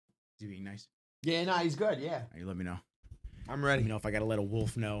Is he being nice? Yeah, no, he's good. Yeah, You let me know. I'm ready. Let me know if I got to let a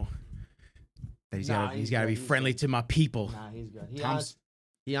wolf know that he's Nah, got he's to be good, he's friendly good. to my people. Nah, he's good.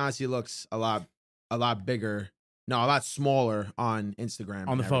 He honestly looks a lot bigger. No, a lot smaller on Instagram. On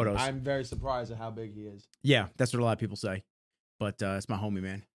the and everything. photos. I'm very surprised at how big he is. Yeah, that's what a lot of people say. But it's my homie,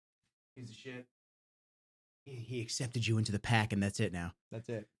 man. He's the shit. He accepted you into the pack, and that's it now. That's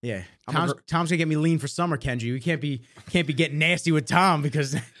it. Yeah, I'm Tom's gonna get me lean for summer, Kenji. We can't be getting nasty with Tom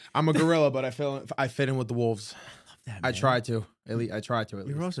because I'm a gorilla, but I fit in with the wolves. that, I man. try to. At least I try to. At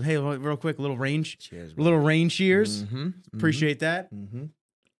You're least. awesome. Hey, real quick, little range, Cheers. Bro. little rain cheers. Mm-hmm. Appreciate that. Mm-hmm.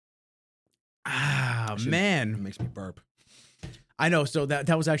 Ah, It man, makes me burp. I know. So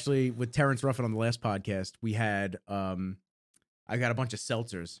that was actually with Terrence Ruffin on the last podcast. We had I got a bunch of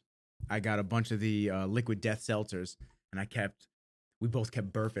seltzers. I got a bunch of the liquid death seltzers, and we both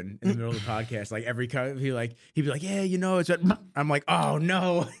kept burping in the middle of the podcast. Like he'd be like, yeah, you know, it's. I'm like, oh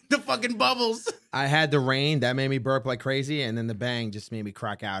no, the fucking bubbles. I had the rain that made me burp like crazy, and then the bang just made me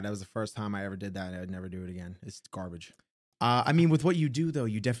crack out. That was the first time I ever did that. I would never do it again. It's garbage. I mean, with what you do though,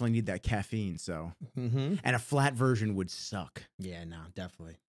 you definitely need that caffeine. So, Mm-hmm. and a flat version would suck. Yeah, no,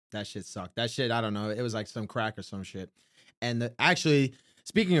 definitely. That shit sucked. That shit, I don't know. It was like some crack or some shit. And actually,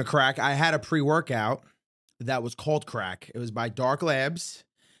 speaking of crack, I had a pre-workout that was called crack. It was by Dark Labs.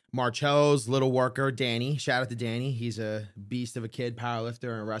 Marcello's little worker, Danny. Shout out to Danny. He's a beast of a kid,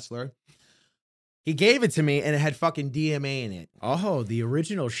 powerlifter and wrestler. He gave it to me, and it had fucking DMA in it. Oh, the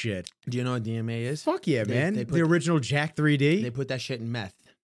original shit. Do you know what DMA is? Fuck yeah, man. they put the original Jack 3D. They put that shit in meth.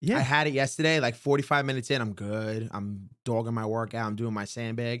 Yeah. I had it yesterday, like 45 minutes in. I'm good. I'm dogging my workout. I'm doing my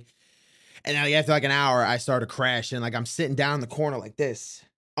sandbag. And then after like an hour, I started crashing. Like I'm sitting down in the corner like this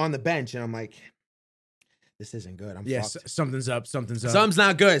on the bench. And I'm like, this isn't good. I'm fucked. Something's up. Something's up. Something's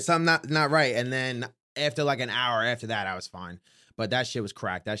not good. Something not right. And then after like an hour after that, I was fine. But that shit was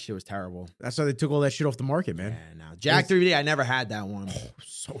cracked. That shit was terrible. That's why they took all that shit off the market, man. Yeah, no. Jack 3D, I never had that one.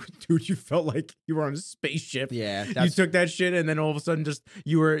 So, dude, you felt like you were on a spaceship. Yeah. You took that shit, and then all of a sudden, just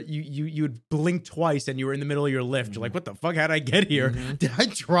you would blink twice, and you were in the middle of your lift. You're like, "What the fuck? How'd I get here? Did I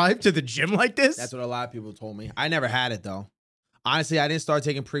drive to the gym like this?" That's what a lot of people told me. I never had it though. Honestly, I didn't start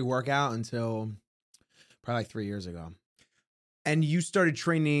taking pre-workout until probably like 3 years ago. And you started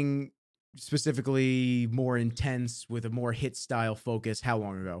training specifically more intense with a more hit style focus. How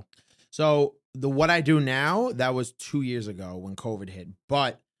long ago? So what I do now, that was 2 years ago when COVID hit.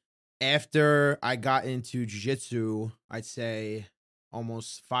 But after I got into jiu-jitsu, I'd say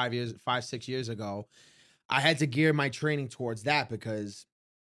almost 6 years ago, I had to gear my training towards that because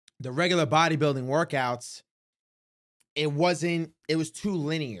the regular bodybuilding workouts, it was too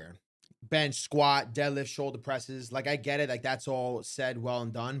linear. Bench, squat, deadlift, shoulder presses. Like I get it. Like that's all said, well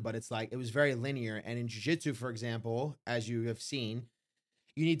and done, but it's like, it was very linear. And in jiu-jitsu, for example, as you have seen,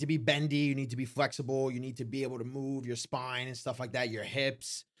 you need to be bendy. You need to be flexible. You need to be able to move your spine and stuff like that, your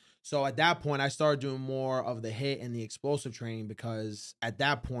hips. So at that point, I started doing more of the hit and the explosive training because at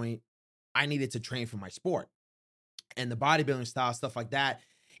that point, I needed to train for my sport. And the bodybuilding style, stuff like that,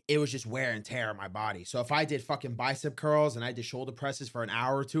 it was just wear and tear on my body. So if I did fucking bicep curls and I did shoulder presses for an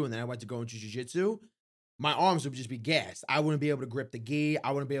hour or two and then I went to go into jiu-jitsu, my arms would just be gassed. I wouldn't be able to grip the gi.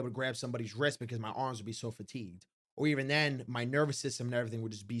 I wouldn't be able to grab somebody's wrist because my arms would be so fatigued. Or even then, my nervous system and everything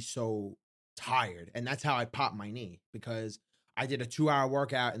would just be so tired. And that's how I popped my knee because I did a 2-hour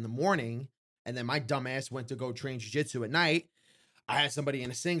workout in the morning and then my dumb ass went to go train jiu-jitsu at night. I had somebody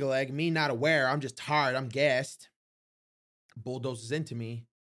in a single leg, me not aware. I'm just tired. I'm gassed. Bulldozes into me.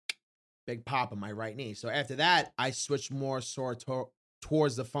 Big pop on my right knee. So after that, I switched more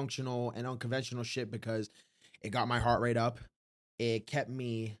towards the functional and unconventional shit because it got my heart rate up. It kept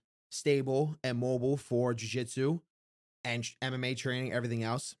me stable and mobile for jiu-jitsu and MMA training, everything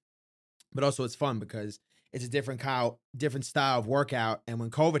else. But also it's fun because it's a different style of workout. And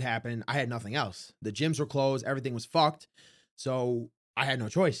when COVID happened, I had nothing else. The gyms were closed. Everything was fucked. So I had no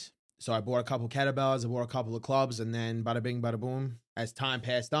choice. So I bought a couple kettlebells, I bought a couple of clubs, and then bada bing, bada boom. As time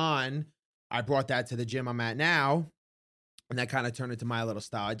passed on, I brought that to the gym I'm at now, and that kind of turned into my little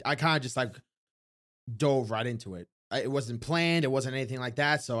style. I kind of just like dove right into it. It wasn't planned. It wasn't anything like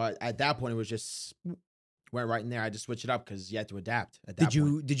that. So at that point, it was just went right in there. I just switched it up because you had to adapt at that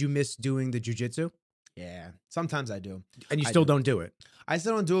point. Did you miss doing the jiu-jitsu? Yeah, sometimes I do. And you still don't do it? I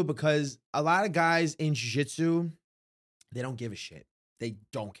still don't do it because a lot of guys in jiu-jitsu, they don't give a shit. They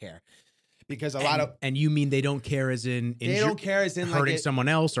don't care. Because a lot of... And you mean they don't care as in... They don't care as in hurting someone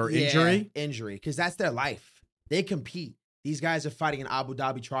else or injury? Injury. Because that's their life. They compete. These guys are fighting in Abu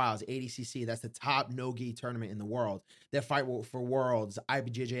Dhabi Trials, ADCC. That's the top no-gi tournament in the world. They fight for worlds,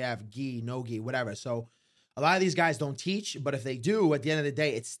 IBJJF, gi, no-gi, whatever. So a a lot of these guys don't teach, but if they do, at the end of the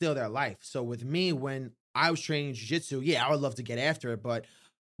day, it's still their life. So with me, when I was training jiu-jitsu, yeah, I would love to get after it, but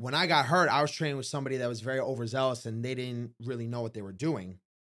when I got hurt, I was training with somebody that was very overzealous and they didn't really know what they were doing.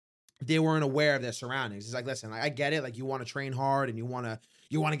 They weren't aware of their surroundings. It's like, listen, I get it. Like, you want to train hard and you want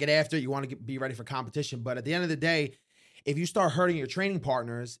to get after it. You want to be ready for competition. But at the end of the day, if you start hurting your training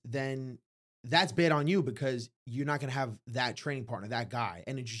partners, then that's bad on you because you're not going to have that training partner, that guy.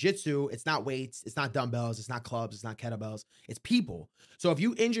 And in jiu-jitsu, it's not weights, it's not dumbbells, it's not clubs, it's not kettlebells, it's people. So if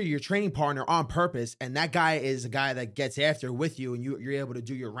you injure your training partner on purpose and that guy is a guy that gets after with you and you're able to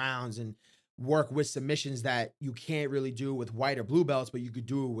do your rounds and work with submissions that you can't really do with white or blue belts, but you could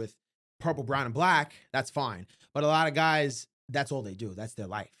do with purple, brown, and black, that's fine. But a lot of guys, that's all they do. That's their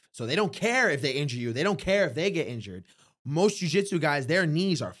life. So they don't care if they injure you. They don't care if they get injured. Most jiu-jitsu guys, their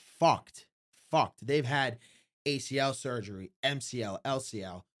knees are fucked. They've had ACL surgery, MCL,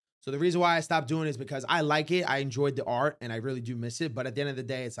 LCL. So the reason why I stopped doing it is because I like it. I enjoyed the art and I really do miss it. But at the end of the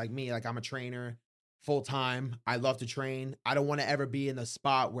day, it's like me, like I'm a trainer full time. I love to train. I don't want to ever be in the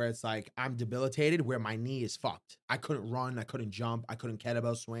spot where it's like I'm debilitated, where my knee is fucked. I couldn't run. I couldn't jump. I couldn't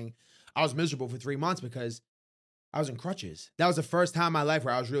kettlebell swing. I was miserable for 3 months because I was in crutches. That was the first time in my life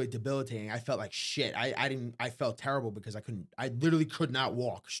where I was really debilitating. I felt like shit. I felt terrible because I literally could not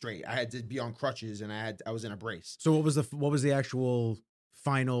walk straight. I had to be on crutches and I was in a brace. So what was the actual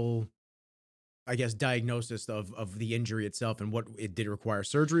final, I guess, diagnosis of the injury itself, and did it require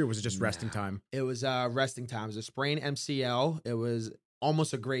surgery or was it just resting time? It was resting time. It was a sprained MCL. It was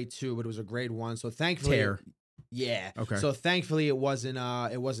almost a grade 2, but it was a grade 1. So thankfully, tear. Yeah. Okay. So thankfully it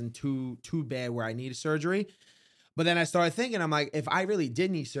wasn't too bad where I needed surgery. But then I started thinking, I'm like, if I really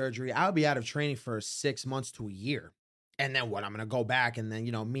did need surgery, I'll be out of training for 6 months to a year. And then what? I'm going to go back. And then,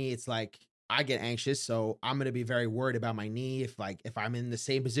 me, it's like, I get anxious. So I'm going to be very worried about my knee. If I'm in the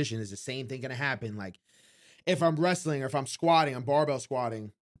same position, is the same thing going to happen? Like, if I'm wrestling or if I'm squatting, I'm barbell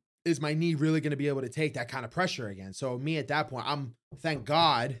squatting, is my knee really going to be able to take that kind of pressure again? So me at that point, thank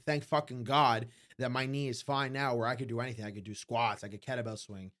fucking God that my knee is fine now where I could do anything. I could do squats. I could kettlebell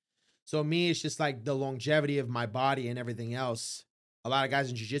swing. So me, it's just like the longevity of my body and everything else. A lot of guys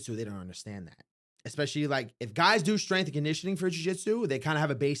in jiu-jitsu, they don't understand that. Especially like if guys do strength and conditioning for jiu-jitsu, they kind of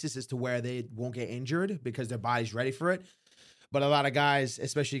have a basis as to where they won't get injured because their body's ready for it. But a lot of guys,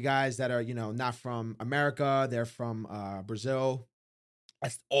 especially guys that are, not from America, they're from Brazil.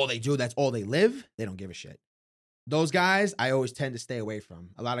 That's all they do. That's all they live. They don't give a shit. Those guys, I always tend to stay away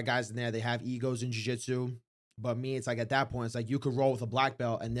from. A lot of guys in there, they have egos in jiu-jitsu. But me, it's like at that point, it's like you could roll with a black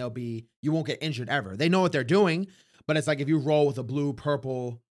belt and you won't get injured ever. They know what they're doing, but it's like if you roll with a blue,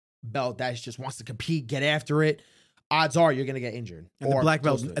 purple belt that just wants to compete, get after it, odds are you're going to get injured. And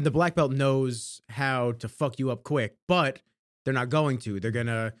the black belt knows how to fuck you up quick, but they're not going to. They're going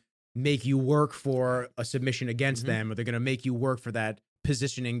to make you work for a submission against them, or they're going to make you work for that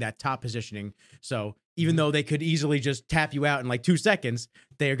positioning, that top positioning. So even though they could easily just tap you out in like 2 seconds,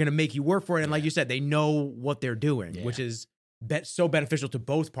 they're going to make you work for it. And like you said, they know what they're doing, which is so beneficial to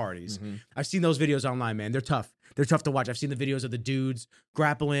both parties. I've seen those videos online, man. They're tough. They're tough to watch. I've seen the videos of the dudes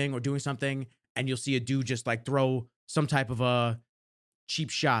grappling or doing something, and you'll see a dude just like throw some type of a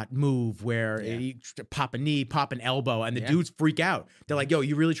cheap shot move where he pop a knee, pop an elbow, and the dudes freak out. They're like, yo,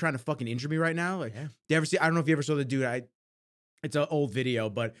 you really trying to fucking injure me right now? Like, I don't know if you ever saw the dude. It's an old video,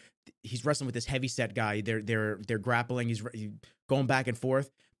 but he's wrestling with this heavy set guy. They're grappling. He's going back and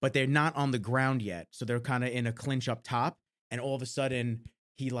forth, but they're not on the ground yet. So they're kind of in a clinch up top. And all of a sudden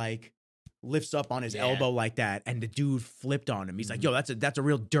he like lifts up on his elbow like that. And the dude flipped on him. He's like, yo, that's a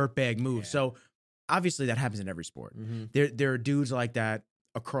real dirtbag move. So obviously that happens in every sport. There are dudes like that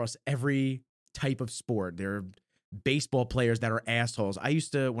across every type of sport. There are baseball players that are assholes.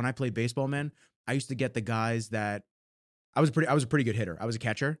 When I played baseball, man, I used to get the guys that I was a pretty good hitter. I was a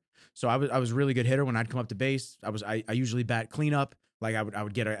catcher. So I was a really good hitter when I'd come up to base. I usually bat cleanup. Like I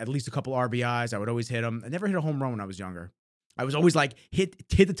would get at least a couple RBIs. I would always hit them. I never hit a home run when I was younger. I was always like hit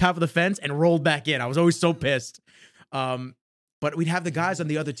the top of the fence and rolled back in. I was always so pissed. But we'd have the guys on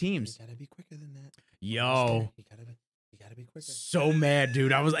the other teams. You gotta be quicker than that. Yo. You gotta be quicker. So mad,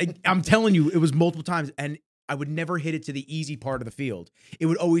 dude. I was like, I'm telling you, it was multiple times. And I would never hit it to the easy part of the field. It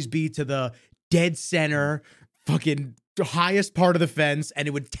would always be to the dead center, fucking the highest part of the fence, and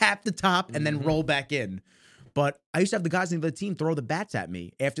it would tap the top and then roll back in. But I used to have the guys in the team throw the bats at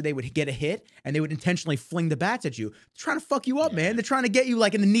me after they would get a hit, and they would intentionally fling the bats at you. They're trying to fuck you up, man. They're trying to get you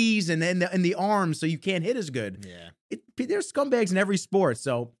like in the knees and in the arms so you can't hit as good. There's scumbags in every sport.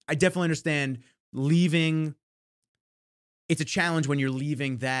 So I definitely understand leaving. It's a challenge when you're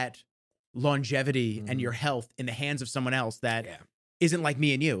leaving that longevity and your health in the hands of someone else that isn't like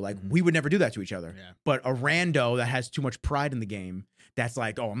me and you. Like we would never do that to each other. Yeah. But a rando that has too much pride in the game, that's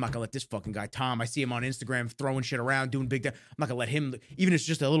like, oh, I'm not gonna let this fucking guy Tom. I see him on Instagram throwing shit around, doing big. I'm not gonna let him. Even if it's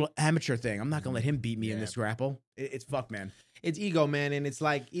just a little amateur thing, I'm not gonna let him beat me in this grapple. It's fuck, man. It's ego, man. And it's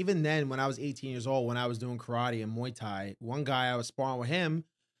like, even then, when I was 18 years old, when I was doing karate and Muay Thai, one guy I was sparring with him,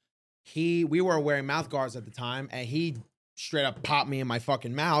 we were wearing mouth guards at the time, and he straight up popped me in my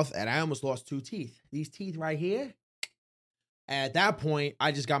fucking mouth, and I almost lost 2 teeth. These teeth right here. At that point,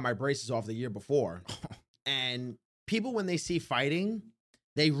 I just got my braces off the year before. And people, when they see fighting,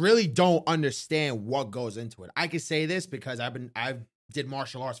 they really don't understand what goes into it. I can say this because I've did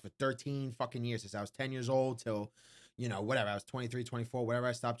martial arts for 13 fucking years, since I was 10 years old till, you know, whatever, I was 23, 24, whatever,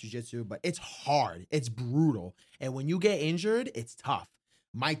 I stopped jiu-jitsu. But it's hard. It's brutal. And when you get injured, it's tough.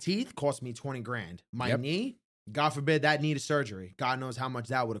 My teeth cost me 20 grand. My knee, God forbid that needed surgery. God knows how much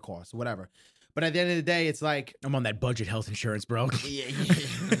that would have cost, whatever. But at the end of the day, it's like, I'm on that budget health insurance, bro. yeah.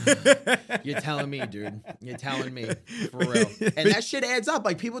 You're telling me, dude. You're telling me, for real. And that shit adds up.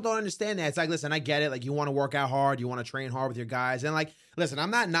 Like, people don't understand that. It's like, listen, I get it. Like, you want to work out hard. You want to train hard with your guys. And like, listen,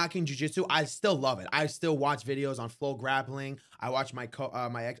 I'm not knocking jiu-jitsu. I still love it. I still watch videos on flow grappling. I watch my coach,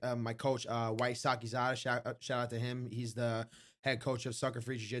 White Sakizada. Shout out to him. He's the head coach of Sucker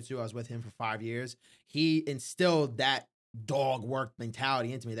Free Jiu-Jitsu. I was with him for 5 years. He instilled that dog work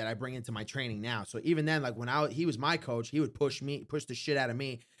mentality into me that I bring into my training now. So even then, like, when he was my coach, he would push the shit out of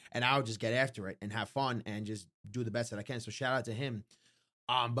me, and I would just get after it and have fun and just do the best that I can. So shout out to him.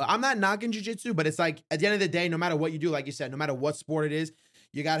 But I'm not knocking jiu-jitsu, but it's like, at the end of the day, no matter what you do, like you said, no matter what sport it is,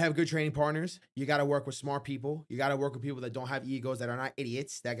 you got to have good training partners. You got to work with smart people. You got to work with people that don't have egos, that are not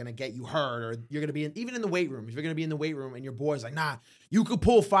idiots, that are going to get you hurt, or you're going to be even in the weight room. If you're going to be in the weight room and your boy's like, nah, you could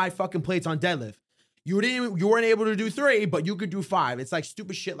pull 5 fucking plates on deadlift. You weren't able to do 3, but you could do 5. It's like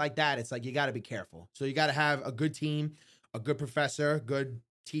stupid shit like that. It's like, you got to be careful. So you got to have a good team, a good professor, good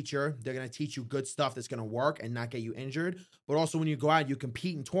teacher. They're going to teach you good stuff that's going to work and not get you injured. But also, when you go out, you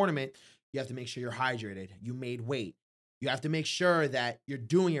compete in tournament, you have to make sure you're hydrated. You made weight. You have to make sure that you're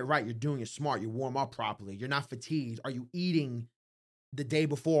doing it right. You're doing it smart. You warm up properly. You're not fatigued. Are you eating the day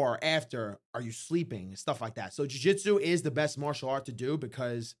before or after? Are you sleeping? Stuff like that. So jiu-jitsu is the best martial art to do,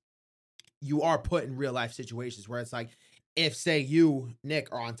 because you are put in real life situations where it's like, if, say, you,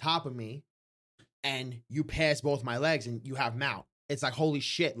 Nick, are on top of me and you pass both my legs and you have mount, it's like, holy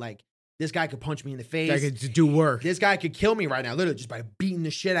shit, like, this guy could punch me in the face. I could do work. This guy could kill me right now, literally, just by beating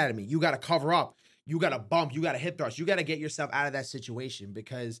the shit out of me. You got to cover up. You got to bump. You got to hip thrust. You got to get yourself out of that situation,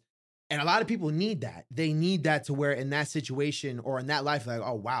 because, and a lot of people need that. They need that, to where in that situation or in that life, like,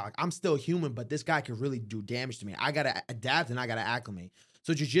 oh, wow, like, I'm still human, but this guy could really do damage to me. I got to adapt and I got to acclimate.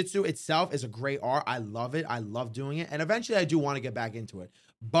 So jiu-jitsu itself is a great art. I love it. I love doing it. And eventually I do want to get back into it.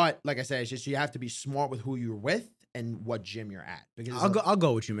 But like I said, it's just, you have to be smart with who you're with and what gym you're at. Because I'll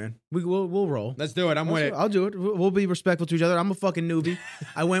go with you, man. We'll roll. Let's do it. I'm with it. I'll do it. We'll be respectful to each other. I'm a fucking newbie.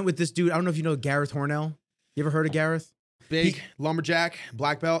 I went with this dude. I don't know if you know Gareth Hornell. You ever heard of Gareth? Big lumberjack,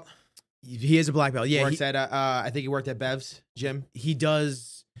 black belt. He is a black belt. Yeah. Works at I think he worked at Bev's gym. He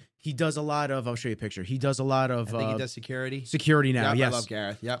does a lot of, I'll show you a picture. He does a lot of, I think he does security. Security now, Yep, yes. I love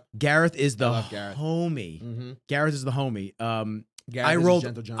Gareth. Yep. Gareth is the Gareth. homie. Mm-hmm. Gareth is the homie. Gareth is a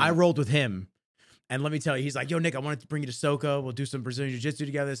gentle giant. I rolled with him. And let me tell you, he's like, yo, Nick, I wanted to bring you to Soka. We'll do some Brazilian Jiu-Jitsu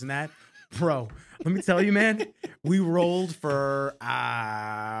together, this and that. Bro, let me tell you, man, we rolled for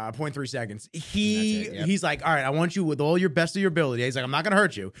 0.3 seconds. He's like, all right, I want you with all your best of your ability. He's like, I'm not going to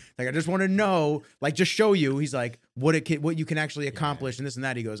hurt you. Like, I just want to know, like, just show you. He's like, what you can actually accomplish and this and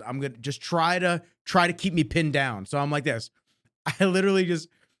that. He goes, I'm going to just try to keep me pinned down. So I'm like this. I literally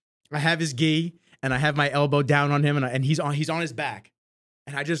I have his gi and I have my elbow down on him and he's on his back.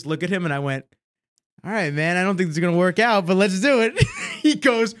 And I just look at him and I went, all right, man, I don't think this is going to work out, but let's do it. He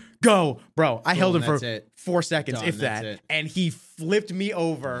goes, go, bro. I held him for 4 seconds, Done, if that. And he flipped me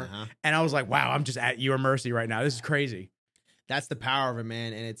over. And I was like, wow, I'm just at your mercy right now. This is crazy. That's the power of it,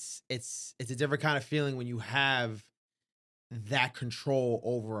 man. And it's a different kind of feeling when you have that control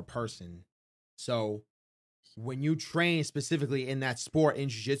over a person. So when you train specifically in that sport in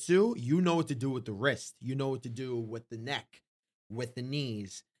jiu-jitsu, you know what to do with the wrist. You know what to do with the neck, with the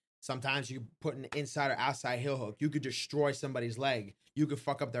knees. Sometimes you put an inside or outside heel hook. You could destroy somebody's leg. You could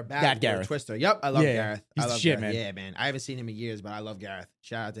fuck up their back with Gareth. A twister. Yep, I love Gareth. He's I love the shit, Gareth. man. Yeah, man. I haven't seen him in years, but I love Gareth.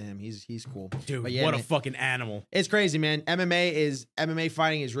 Shout out to him. He's cool. Dude, but yeah, what man, a fucking animal. it's crazy, man. MMA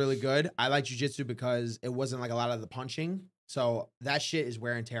fighting is really good. I like jiu-jitsu because it wasn't like a lot of the punching. So that shit is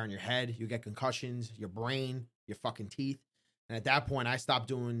wear and tear on your head. You get concussions, your brain, your fucking teeth. And at that point, I stopped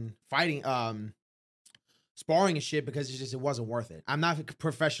doing fighting, sparring and shit, because it wasn't worth it. I'm not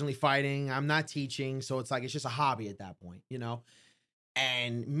professionally fighting. I'm not teaching. So it's like, it's just a hobby at that point, you know?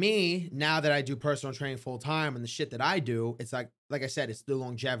 And me, now that I do personal training full time and the shit that I do, it's like I said, it's the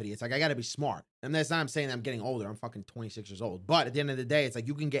longevity. It's like I got to be smart. And that's not I'm saying that I'm getting older. I'm fucking 26 years old. But at the end of the day, it's like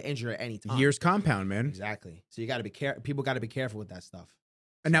you can get injured at any time. Years compound, man. Exactly. So you got to be careful. People got to be careful with that stuff.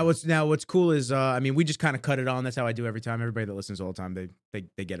 And what's cool is I mean, we just kind of cut it on. That's how I do every time. Everybody that listens all the time,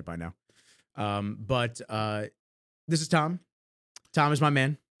 they get it by now. But this is Tom. Tom is my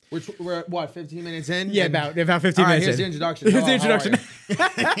man. We're at, what, 15 minutes in? Yeah, about 15 all right, minutes here's the in. introduction. Here's the Hello,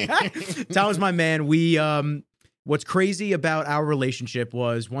 introduction. Tom is my man. We what's crazy about our relationship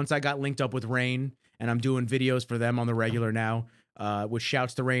was once I got linked up with Rain, and I'm doing videos for them on the regular now, with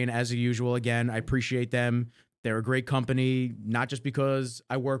shouts to Rain as usual. Again, I appreciate them. They're a great company, not just because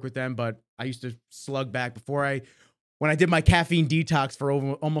I work with them, but I used to slug back when I did my caffeine detox for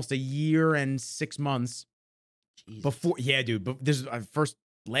over almost a year and 6 months. Jesus. Before, yeah, dude, but this is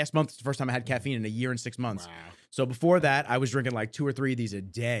last month is the first time I had caffeine in a year and 6 months. Wow. So before that, I was drinking like 2 or 3 of these a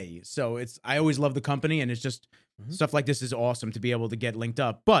day. So I always love the company, and it's just stuff like this is awesome to be able to get linked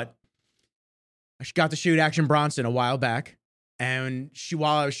up. But I got to shoot Action Bronson a while back, and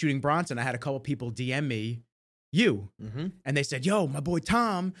while I was shooting Bronson, I had a couple people DM me, and they said, "Yo, my boy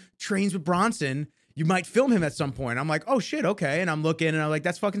Tom trains with Bronson. You might film him at some point." I'm like, "Oh shit, okay." And I'm looking, and I'm like,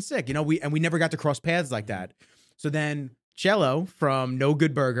 "That's fucking sick." You know, we never got to cross paths like that. So then Cello from No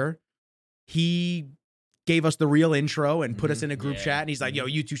Good Burger, he gave us the real intro and put us in a group chat. And he's like, "Yo,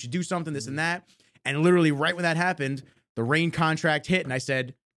 you two should do something, this and that." And literally right when that happened, the Rain contract hit. And I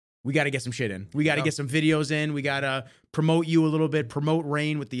said, we got to get some shit in. We got to get some videos in. We got to promote you a little bit, promote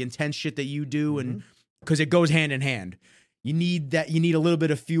Rain with the intense shit that you do. And because it goes hand in hand. You need that. You need a little bit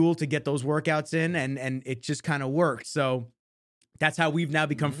of fuel to get those workouts in. And it just kind of worked. So that's how we've now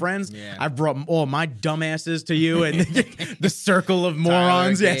become friends. Yeah. I've brought all my dumbasses to you and the circle of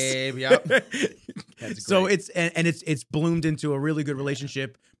morons. Tyler, yes. Gabe, yep. So it's bloomed into a really good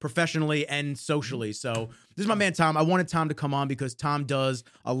relationship professionally and socially. So this is my man, Tom. I wanted Tom to come on because Tom does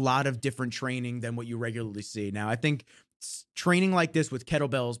a lot of different training than what you regularly see. Now, I think training like this with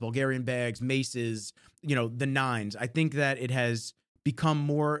kettlebells, Bulgarian bags, maces, the nines, I think that it has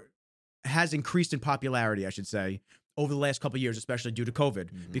increased in popularity, I should say, over the last couple of years, especially due to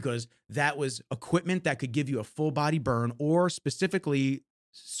COVID, because that was equipment that could give you a full body burn or specifically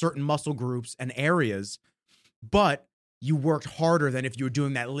certain muscle groups and areas, but you worked harder than if you were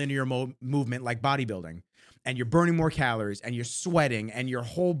doing that linear movement like bodybuilding, and you're burning more calories and you're sweating and your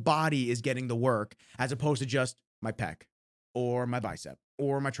whole body is getting the work as opposed to just my pec or my bicep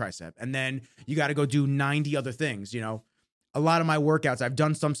or my tricep. And then you got to go do 90 other things, A lot of my workouts, I've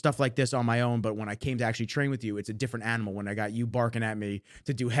done some stuff like this on my own, but when I came to actually train with you, it's a different animal when I got you barking at me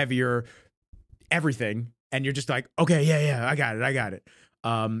to do heavier everything. And you're just like, okay, yeah, I got it.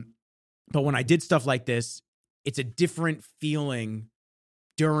 But when I did stuff like this, it's a different feeling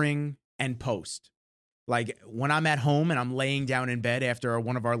during and post. Like when I'm at home and I'm laying down in bed after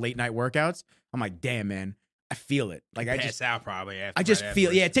one of our late night workouts, I'm like, damn, man. I feel it. Like I pass out probably. I just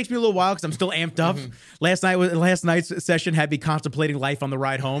feel. Yeah, it takes me a little while because I'm still amped up. Last night's session had me contemplating life on the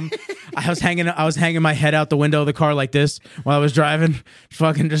ride home. I was hanging my head out the window of the car like this while I was driving,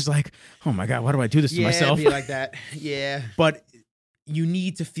 fucking just like, oh my god, why do I do this to myself? Yeah, be like that. Yeah, but you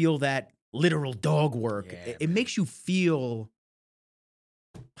need to feel that literal dog work. Yeah, it makes you feel.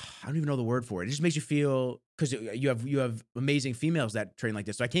 I don't even know the word for it. It just makes you feel, because you have amazing females that train like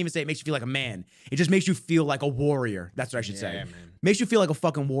this. So I can't even say it makes you feel like a man. It just makes you feel like a warrior. That's what I should say. Man. Makes you feel like a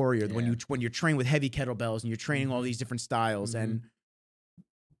fucking warrior when you're trained with heavy kettlebells and you're training all these different styles. And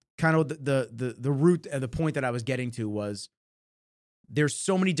kind of the root and the point that I was getting to was there's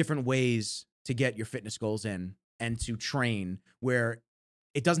so many different ways to get your fitness goals in and to train where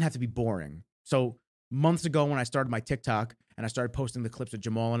it doesn't have to be boring. So months ago when I started my TikTok and I started posting the clips of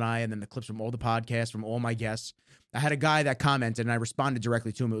Jamal and I, and then the clips from all the podcasts, from all my guests, I had a guy that commented and I responded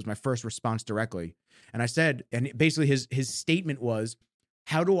directly to him. It was my first response directly. And I said, and basically his statement was,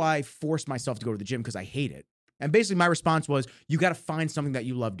 how do I force myself to go to the gym because I hate it? And basically my response was, you got to find something that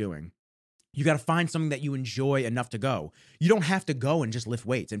you love doing. You got to find something that you enjoy enough to go. You don't have to go and just lift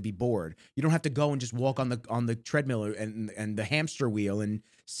weights and be bored. You don't have to go and just walk on the treadmill and the hamster wheel and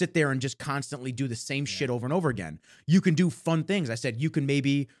sit there and just constantly do the same shit over and over again. You can do fun things. I said you can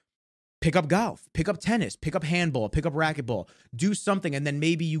maybe pick up golf, pick up tennis, pick up handball, pick up racquetball, do something, and then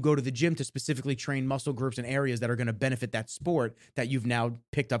maybe you go to the gym to specifically train muscle groups and areas that are going to benefit that sport that you've now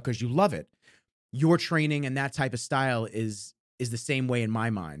picked up because you love it. Your training and that type of style is the same way in my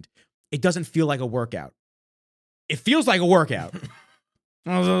mind. It doesn't feel like a workout. It feels like a workout.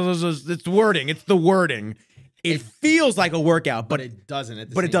 It's wording. It's the wording. it feels like a workout, but but it doesn't. At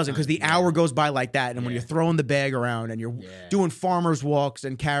the but it same doesn't, because time. the hour goes by like that, and when Yeah. you're throwing the bag around and you're doing farmers walks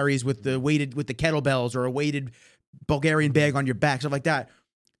and carries with the kettlebells or a weighted Bulgarian bag on your back, stuff like that,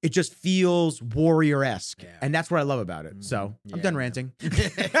 it just feels warrior-esque, and that's what I love about it. So I'm done ranting.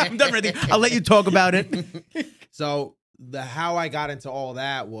 I'm done ranting. I'll let you talk about it. So how I got into all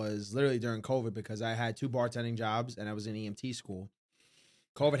that was literally during COVID, because I had 2 bartending jobs and I was in EMT school.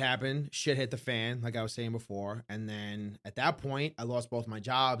 COVID happened, shit hit the fan, like I was saying before. And then at that point, I lost both my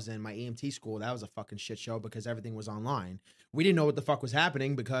jobs and my EMT school. That was a fucking shit show because everything was online. We didn't know what the fuck was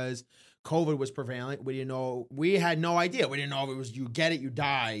happening because COVID was prevalent. We had no idea. We didn't know if it was you get it, you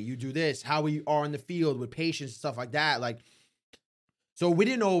die, you do this, how we are in the field with patients and stuff like that. So we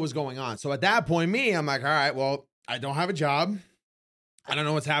didn't know what was going on. So at that point, I'm like, all right, well, I don't have a job. I don't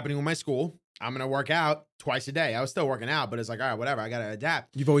know what's happening with my school. I'm going to work out twice a day. I was still working out, but it's like, all right, whatever. I got to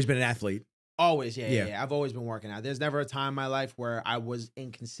adapt. You've always been an athlete. Always, yeah. I've always been working out. There's never a time in my life where I was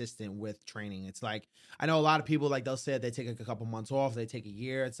inconsistent with training. It's like, I know a lot of people, like, they'll say they take a couple months off, they take a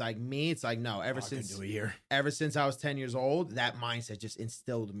year. It's like me, it's like, no, ever since I was 10 years old, that mindset just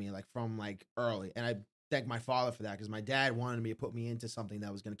instilled in me, like, from, like, early. And I thank my father for that, because my dad wanted me to put me into something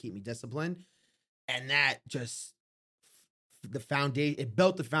that was going to keep me disciplined. And that just, it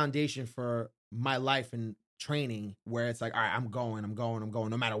built the foundation for my life and training, where it's like, all right, I'm going,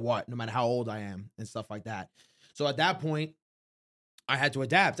 no matter what, no matter how old I am and stuff like that. So at that point, I had to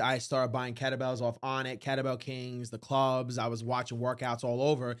adapt. I started buying kettlebells off On It, Kettlebell Kings, the clubs. I was watching workouts all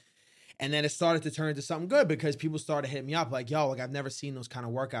over. And then it started to turn into something good, because people started hitting me up like, yo, like, I've never seen those kind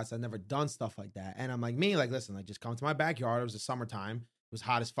of workouts. I've never done stuff like that. And I'm like, listen, like, just come to my backyard. It was the summertime. It was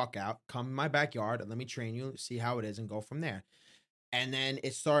hot as fuck out. Come in my backyard and let me train you, see how it is, and go from there. And then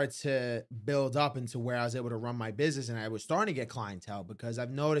it started to build up into where I was able to run my business, and I was starting to get clientele, because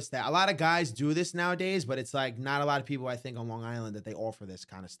I've noticed that a lot of guys do this nowadays, but it's like not a lot of people, I think, on Long Island that they offer this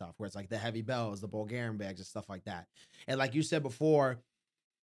kind of stuff, where it's like the heavy bells, the Bulgarian bags, and stuff like that. And like you said before,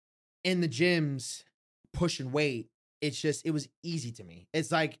 in the gyms, pushing weight, it was easy to me.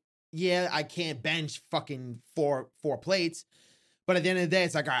 It's like, yeah, I can't bench fucking four plates, but at the end of the day,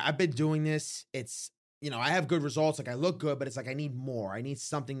 it's like, all right, I've been doing this. It's, I have good results. Like, I look good, but it's like, I need more. I need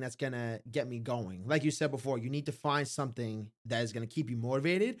something that's going to get me going. Like you said before, you need to find something that is going to keep you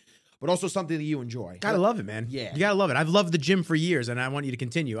motivated, but also something that you enjoy. Gotta love it, man. Yeah. You gotta love it. I've loved the gym for years, and I want you to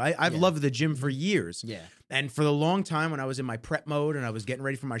continue. I've loved the gym for years. Yeah. And for the long time, when I was in my prep mode and I was getting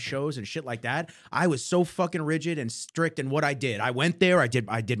ready for my shows and shit like that, I was so fucking rigid and strict in what I did. I went there, I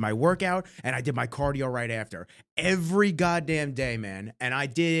did my workout, and I did my cardio right after. Every goddamn day, man. And I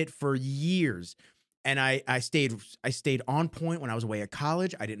did it for years. And I stayed on point when I was away at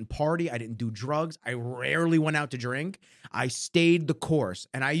college. I didn't party. I didn't do drugs. I rarely went out to drink. I stayed the course.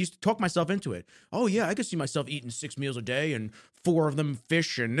 And I used to talk myself into it. Oh, yeah, I could see myself eating 6 meals a day and 4 of them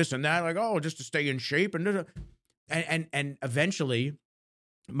fish and this and that. Like, oh, just to stay in shape. And eventually,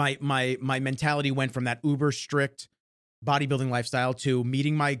 my mentality went from that uber strict bodybuilding lifestyle to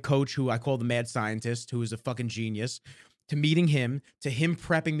meeting my coach, who I call the mad scientist, who is a fucking genius, to meeting him, to him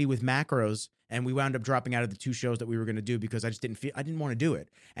prepping me with macros. And we wound up dropping out of the 2 shows that we were going to do because I didn't want to do it.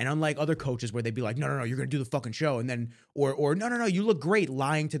 And unlike other coaches where they'd be like, no, you're going to do the fucking show. And then, or no, you look great,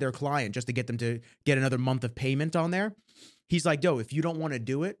 lying to their client just to get them to get another month of payment on there. He's like, yo, if you don't want to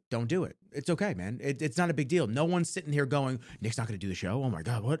do it, don't do it. It's okay, man. It's not a big deal. No one's sitting here going, Nick's not going to do the show. Oh my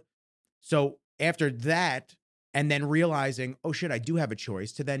God, what? So after that, and then realizing, oh shit, I do have a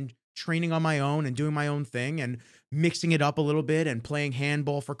choice, to then training on my own and doing my own thing and mixing it up a little bit and playing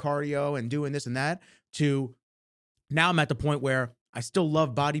handball for cardio and doing this and that, to now I'm at the point where I still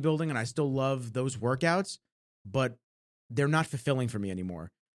love bodybuilding and I still love those workouts, but they're not fulfilling for me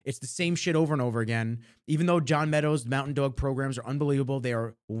anymore. It's the same shit over and over again. Even though John Meadows' Mountain Dog programs are unbelievable, they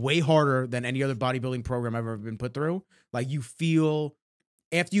are way harder than any other bodybuilding program I've ever been put through. Like,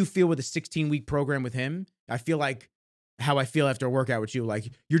 after you feel with a 16-week program with him, I feel like how I feel after a workout with you.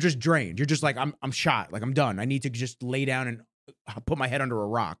 Like, you're just drained. You're just like, I'm shot. Like, I'm done. I need to just lay down and put my head under a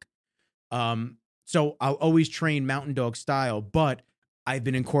rock. So I'll always train Mountain Dog style, but I've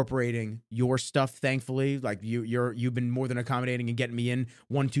been incorporating your stuff, thankfully. Like, you've been more than accommodating and getting me in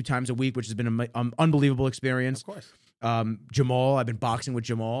 1-2 times a week, which has been an unbelievable experience. Of course. Jamal, I've been boxing with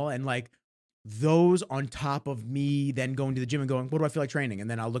Jamal, and like, those on top of me then going to the gym and going, what do I feel like training? And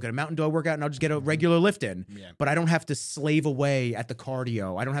then I'll look at a Mountain Dog workout and I'll just get a regular lift in. Yeah. But I don't have to slave away at the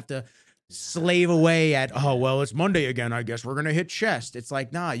cardio. I don't have to slave away at, oh, well, it's Monday again, I guess we're going to hit chest. It's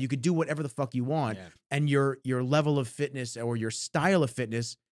like, nah, you could do whatever the fuck you want. Yeah. And your level of fitness or your style of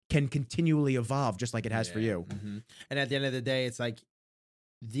fitness can continually evolve, just like it has for you. Mm-hmm. And at the end of the day, it's like,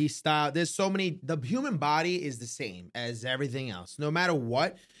 the style. There's so many. The human body is the same as everything else. No matter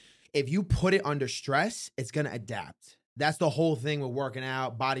what, if you put it under stress, it's gonna adapt. That's the whole thing with working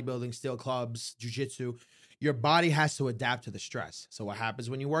out, bodybuilding, steel clubs, jiu-jitsu. Your body has to adapt to the stress. So what happens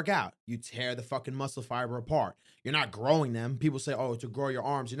when you work out? You tear the fucking muscle fiber apart. You're not growing them. People say, oh, to grow your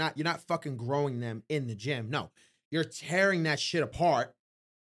arms. You're not fucking growing them in the gym. No, you're tearing that shit apart.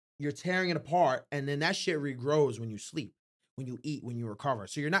 You're tearing it apart, and then that shit regrows when you sleep, when you eat, when you recover.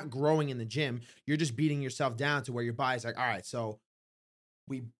 So you're not growing in the gym. You're just beating yourself down to where your body's like, all right, so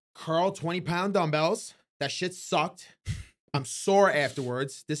we curl 20-pound dumbbells. That shit sucked. I'm sore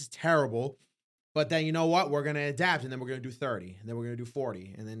afterwards. This is terrible. But then you know what? We're going to adapt, and then we're going to do 30, and then we're going to do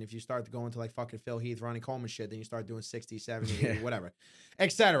 40. And then if you start to go into like fucking Phil Heath, Ronnie Coleman shit, then you start doing 60, 70, 80, whatever,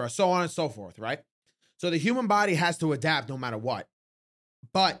 etc. So on and so forth, right? So the human body has to adapt no matter what.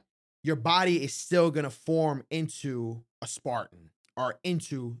 But your body is still going to form into a Spartan or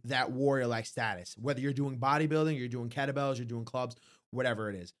into that warrior-like status. Whether you're doing bodybuilding, you're doing kettlebells, you're doing clubs, whatever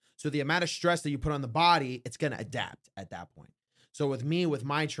it is. So the amount of stress that you put on the body, it's going to adapt at that point. So with me, with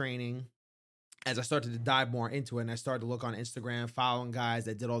my training, as I started to dive more into it and I started to look on Instagram, following guys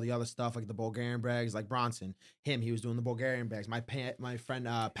that did all the other stuff like the Bulgarian bags, like Bronson, he was doing the Bulgarian bags. My friend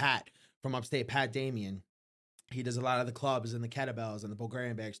Pat from upstate, Pat Damien, he does a lot of the clubs and the kettlebells and the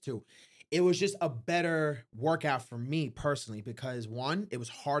Bulgarian bags too. It was just a better workout for me personally because one, it was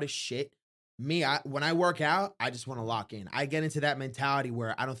hard as shit. When I work out, I just want to lock in. I get into that mentality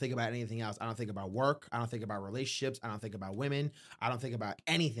where I don't think about anything else. I don't think about work. I don't think about relationships. I don't think about women. I don't think about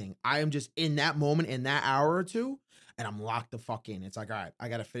anything. I am just in that moment, in that hour or two, and I'm locked the fuck in. It's like, all right, I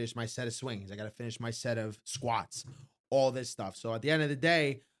got to finish my set of swings. I got to finish my set of squats, all this stuff. So at the end of the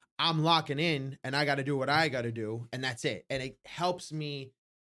day, I'm locking in, and I got to do what I got to do, and that's it. And it helps me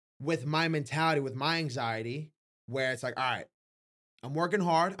with my mentality, with my anxiety, where it's like, all right, I'm working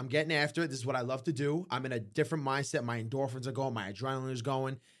hard. I'm getting after it. This is what I love to do. I'm in a different mindset. My endorphins are going. My adrenaline is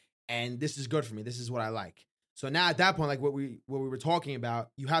going. And this is good for me. This is what I like. So now at that point, like what we were talking about,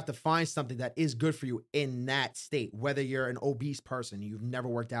 you have to find something that is good for you in that state. Whether you're an obese person, you've never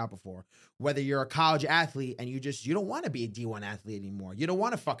worked out before. Whether you're a college athlete and you don't want to be a D1 athlete anymore. You don't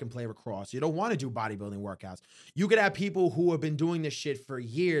want to fucking play lacrosse. You don't want to do bodybuilding workouts. You could have people who have been doing this shit for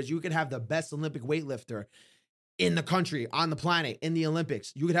years. You could have the best Olympic weightlifter in the country, on the planet, in the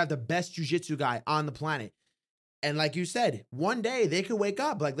Olympics. You could have the best jiu-jitsu guy on the planet. And like you said, one day they could wake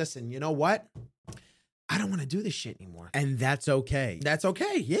up like, listen, you know what? I don't want to do this shit anymore. And that's okay. That's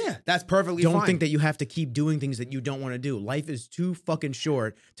okay. Yeah, that's perfectly fine. Don't think that you have to keep doing things that you don't want to do. Life is too fucking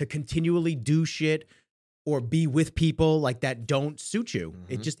short to continually do shit or be with people like that don't suit you.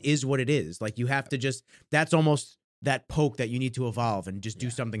 Mm-hmm. It just is what it is. Like you have to just, that's almost that poke that you need to evolve and just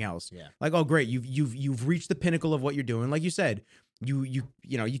do something else. Yeah. Like, oh great, you've reached the pinnacle of what you're doing. Like you said, you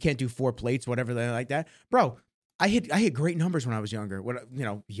you can't do 4 plates, whatever like that. Bro, I hit great numbers when I was younger. When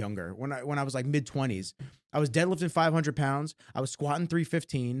I was like mid-20s. I was deadlifting 500 pounds, I was squatting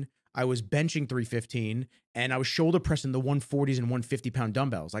 315, I was benching 315, and I was shoulder pressing the 140s and 150-pound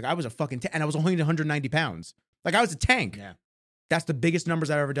dumbbells. Like I was a fucking and I was only 190 pounds. Like I was a tank. Yeah. That's the biggest numbers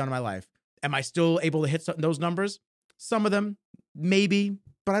I've ever done in my life. Am I still able to hit those numbers? Some of them, maybe,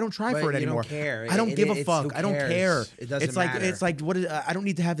 but I don't try for it anymore. Don't care. I don't give a fuck. I don't care. It doesn't matter. It's like what is, I don't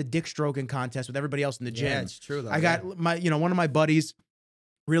need to have the dick stroking contest with everybody else in the gym. Yeah, it's true though. I got my, one of my buddies,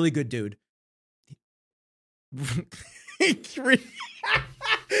 really good dude. He's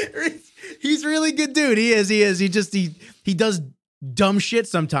really good dude. He is. He does dumb shit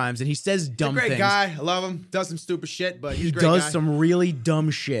sometimes, and he says dumb things. He's a great guy. I love him. Does some stupid shit, but he's a great does guy. some really dumb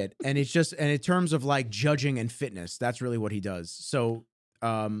shit, and it's just, and in terms of like judging and fitness, that's really what he does. So,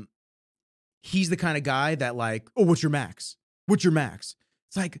 he's the kind of guy that like, oh, what's your max? What's your max?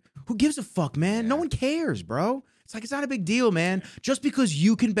 It's like, who gives a fuck, man? No one cares, bro. It's like, it's not a big deal, man. Just because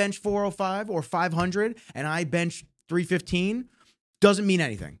you can bench 405 or 500 and I bench 315 doesn't mean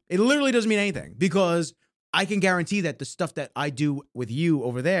anything. It literally doesn't mean anything because I can guarantee that the stuff that I do with you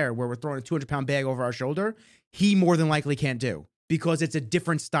over there, where we're throwing a 200-pound bag over our shoulder, he more than likely can't do because it's a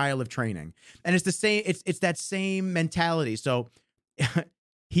different style of training. And it's the same, it's that same mentality. So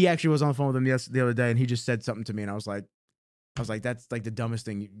he actually was on the phone with him the other day and he just said something to me and I was like, that's like the dumbest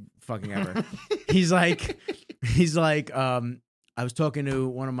thing fucking ever. He's like, I was talking to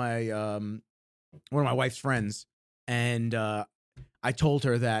one of my wife's friends and, I told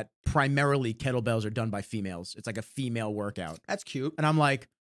her that primarily kettlebells are done by females. It's like a female workout. That's cute. And I'm like,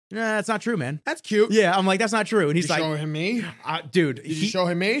 nah, that's not true, man. That's cute. Yeah, I'm like, that's not true. And he's like, show him me? dude. Did you show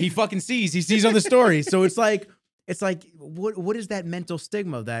him me? He fucking sees. He sees on the story. So it's like It's like, what is that mental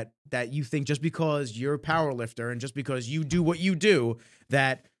stigma that you think just because you're a power lifter and just because you do what you do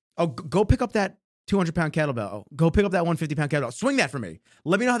that, oh, go pick up that 200-pound kettlebell. Oh, go pick up that 150-pound kettlebell. Swing that for me.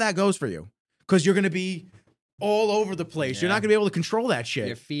 Let me know how that goes for you. Because you're going to be all over the place. Yeah. You're not going to be able to control that shit.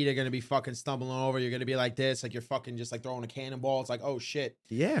 Your feet are going to be fucking stumbling over. You're going to be like this, like you're fucking just like throwing a cannonball. It's like, oh shit.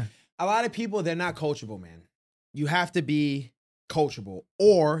 Yeah. A lot of people, they're not coachable, man. You have to be coachable,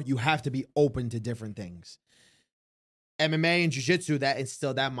 or you have to be open to different things. MMA and jiu-jitsu, that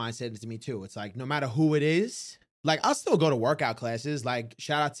instilled that mindset into me too. It's like, no matter who it is, like I'll still go to workout classes. Like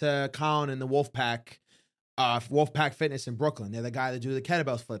shout out to Colin and the Wolfpack Fitness in Brooklyn. They're the guy that do the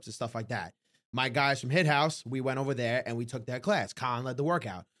kettlebell flips and stuff like that. My guys from Hit House, we went over there and we took that class. Colin led the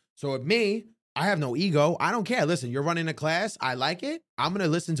workout. So with me, I have no ego. I don't care. Listen, you're running a class. I like it. I'm going to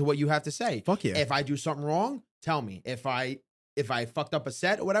listen to what you have to say. Fuck yeah. If I do something wrong, tell me. If I fucked up a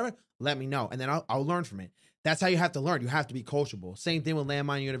set or whatever, let me know. And then I'll learn from it. That's how you have to learn. You have to be coachable. Same thing with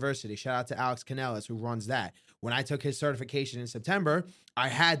Landmine University. Shout out to Alex Canellis, who runs that. When I took his certification in September, I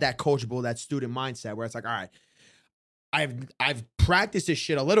had that coachable, that student mindset where it's like, all right, I've practiced this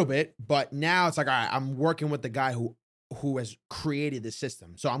shit a little bit, but now it's like, all right, I'm working with the guy who has created the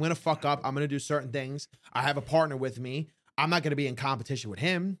system. So I'm going to fuck up. I'm going to do certain things. I have a partner with me. I'm not going to be in competition with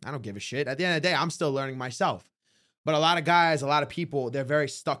him. I don't give a shit. At the end of the day, I'm still learning myself. But a lot of guys, a lot of people, they're very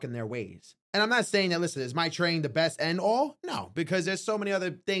stuck in their ways. And I'm not saying that, listen, is my training the best end all? No, because there's so many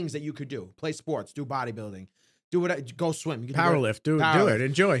other things that you could do. Play sports, do bodybuilding, go swim. You can Powerlift, do it,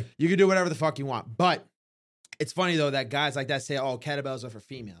 enjoy. You can do whatever the fuck you want. But it's funny, though, that guys like that say, oh, kettlebells are for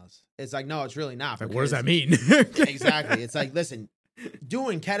females. It's like, no, it's really not. Like, what does that mean? Exactly. It's like, listen,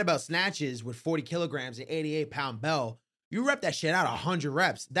 doing kettlebell snatches with 40 kilograms and 88-pound bell, you rep that shit out 100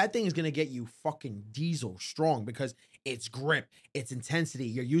 reps. That thing is going to get you fucking diesel strong because it's grip, it's intensity.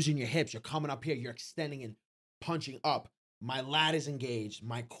 You're using your hips. You're coming up here. You're extending and punching up. My lat is engaged.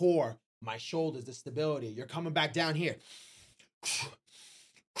 My core, my shoulders, the stability. You're coming back down here.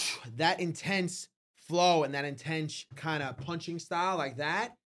 That intense flow and that intense kind of punching style like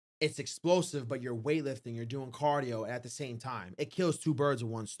that, it's explosive, but you're weightlifting, you're doing cardio at the same time. It kills two birds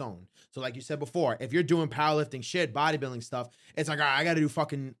with one stone. So like you said before, if you're doing powerlifting shit, bodybuilding stuff, it's like, all right, I got to do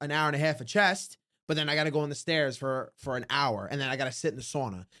fucking an hour and a half of chest, but then I got to go on the stairs for an hour, and then I got to sit in the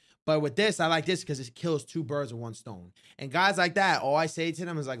sauna. But with this, I like this because it kills two birds with one stone. And guys like that, all I say to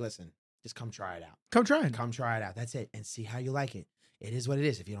them is like, listen, just come try it out. Come try it. Come try it out. That's it. And see how you like it. It is what it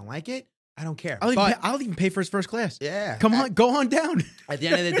is. If you don't like it, I don't care. I'll even pay for his first class. Yeah. Come on, go on down. At the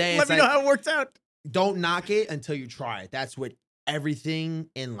end of the day, let me know how it works out. Don't knock it until you try it. That's what everything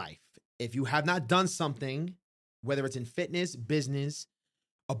in life. If you have not done something, whether it's in fitness, business,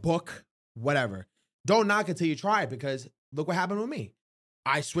 a book, whatever, don't knock it until you try it, because look what happened with me.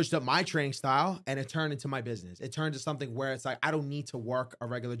 I switched up my training style and it turned into my business. It turned to something where it's like, I don't need to work a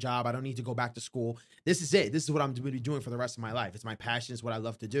regular job. I don't need to go back to school. This is it. This is what I'm going to be doing for the rest of my life. It's my passion. It's what I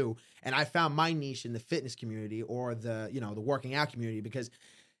love to do. And I found my niche in the fitness community or the working out community, because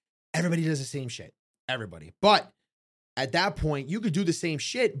everybody does the same shit. Everybody. But at that point, you could do the same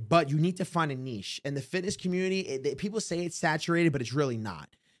shit, but you need to find a niche. And the fitness community, people say it's saturated, but it's really not.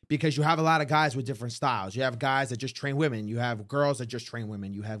 Because you have a lot of guys with different styles. You have guys that just train women. You have girls that just train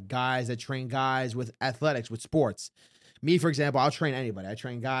women. You have guys that train guys with athletics, with sports. Me, for example, I'll train anybody. I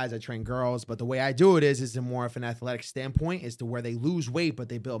train guys, I train girls. But the way I do it is more of an athletic standpoint, is to where they lose weight, but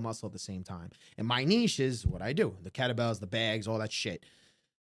they build muscle at the same time. And my niche is what I do. The kettlebells, the bags, all that shit.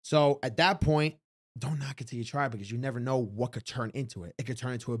 So at that point, don't knock it till you try, because you never know what could turn into it. It could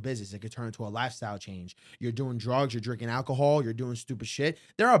turn into a business. It could turn into a lifestyle change. You're doing drugs. You're drinking alcohol. You're doing stupid shit.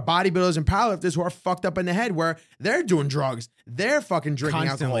 There are bodybuilders and powerlifters who are fucked up in the head, where they're doing drugs. They're fucking drinking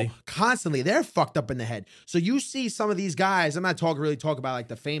alcohol. Constantly. They're fucked up in the head. So you see some of these guys, I'm not talking about like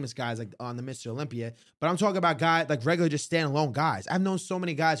the famous guys like on the Mr. Olympia, but I'm talking about guys like regular, just standalone guys. I've known so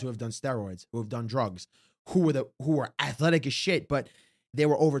many guys who have done steroids, who have done drugs, who were athletic as shit, but they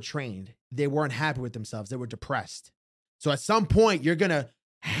were overtrained. They weren't happy with themselves. They were depressed. So at some point, you're going to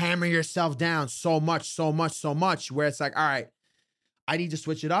hammer yourself down so much, where it's like, all right, I need to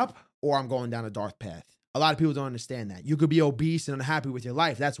switch it up, or I'm going down a dark path. A lot of people don't understand that. You could be obese and unhappy with your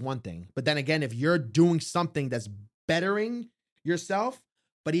life. That's one thing. But then again, if you're doing something that's bettering yourself,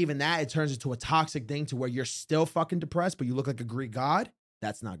 but even that, it turns into a toxic thing to where you're still fucking depressed, but you look like a Greek god,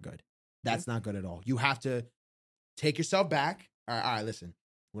 that's not good. That's not good at all. You have to take yourself back. All right, listen.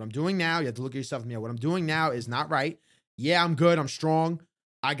 What I'm doing now, you have to look at yourself in the mirror. What I'm doing now is not right. Yeah, I'm good. I'm strong.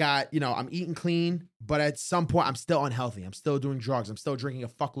 I got, I'm eating clean, but at some point, I'm still unhealthy. I'm still doing drugs. I'm still drinking a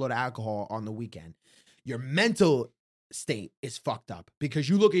fuckload of alcohol on the weekend. Your mental state is fucked up, because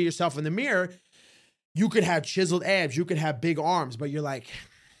you look at yourself in the mirror. you could have chiseled abs, you could have big arms, but you're like,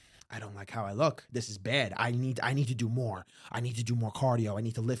 I don't like how I look. This is bad. I need to do more. I need to do more cardio. I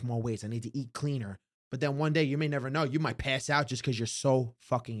need to lift more weights. I need to eat cleaner. But then one day, you may never know. You might pass out just because you're so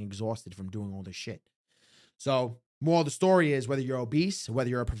fucking exhausted from doing all this shit. So, moral of the story is, whether you're obese, whether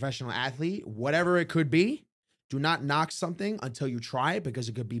you're a professional athlete, whatever it could be, do not knock something until you try it, because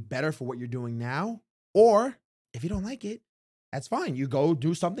it could be better for what you're doing now. Or if you don't like it, that's fine. You go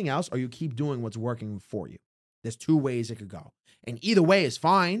do something else, or you keep doing what's working for you. There's 2 ways it could go. And either way is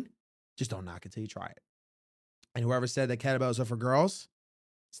fine. Just don't knock it till you try it. And whoever said that kettlebells are for girls,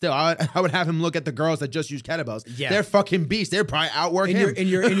 still, I would have him look at the girls that just use kettlebells. Yeah. They're fucking beasts. They're probably outworking him. In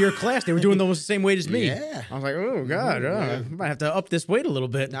your class, they were doing almost the same weight as me. Yeah. I was like, oh, God, I might have to up this weight a little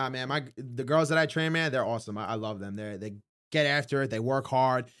bit. Nah, man, the girls that I train, man, they're awesome. I love them. They get after it. They work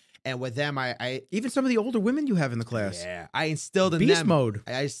hard. And with them, I even some of the older women you have in the class. Yeah. I instilled in Beast them. mode.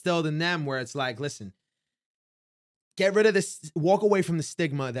 I instilled in them where it's like, listen, get rid of this, walk away from the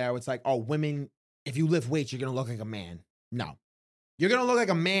stigma there. It's like, oh, women, if you lift weights, you're going to look like a man. No. You're going to look like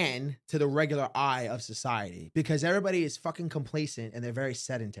a man to the regular eye of society, because everybody is fucking complacent and they're very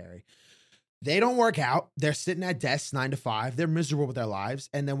sedentary. They don't work out. They're sitting at desks 9 to 5. They're miserable with their lives.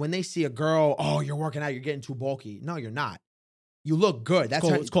 And then when they see a girl, oh, you're working out, you're getting too bulky. No, you're not. You look good.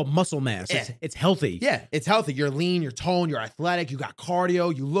 It's called muscle mass. Yeah. It's healthy. Yeah, it's healthy. You're lean, you're toned, you're athletic, you got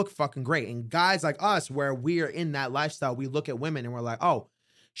cardio, you look fucking great. And guys like us, where we are in that lifestyle, we look at women and we're like, oh,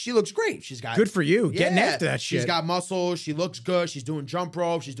 she looks great. She's got good for you. Getting after that shit. She's got muscles. She looks good. She's doing jump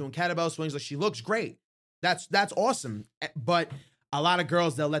rope. She's doing kettlebell swings. Like, she looks great. That's awesome. But a lot of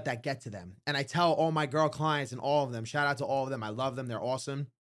girls, they'll let that get to them. And I tell all my girl clients and all of them, shout out to all of them. I love them. They're awesome.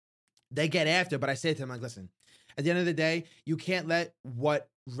 They get after, but I say to them, like, listen, at the end of the day, you can't let what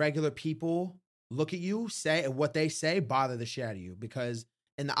regular people look at you say and what they say bother the shit out of you, because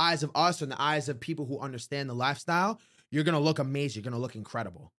in the eyes of us, or in the eyes of people who understand the lifestyle, you're going to look amazing. You're going to look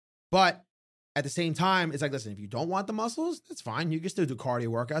incredible. But at the same time, it's like, listen, if you don't want the muscles, that's fine. You can still do cardio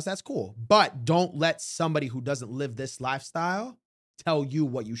workouts. That's cool. But don't let somebody who doesn't live this lifestyle tell you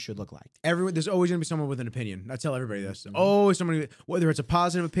what you should look like. There's always going to be someone with an opinion. I tell everybody this. Always somebody, whether it's a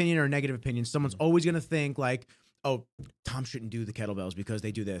positive opinion or a negative opinion, someone's always going to think like, oh, Tom shouldn't do the kettlebells because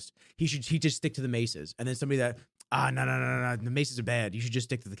they do this. He just stick to the maces. And then somebody that, no, the maces are bad. You should just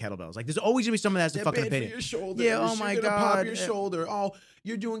stick to the kettlebells. Like, there's always gonna be someone that has a fucking opinion. For your shoulder. Yeah, oh my God. Pop your shoulder. Oh,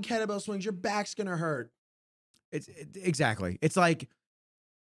 you're doing kettlebell swings. Your back's gonna hurt. Exactly. It's like,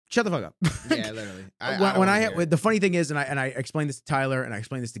 shut the fuck up. Yeah, literally. The funny thing is, and I explained this to Tyler and I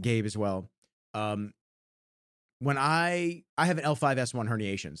explained this to Gabe as well. When I have an L5S1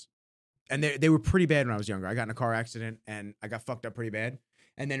 herniations, and they were pretty bad when I was younger. I got in a car accident and I got fucked up pretty bad.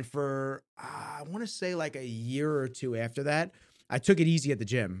 And then for, I want to say like a year or 2 after that, I took it easy at the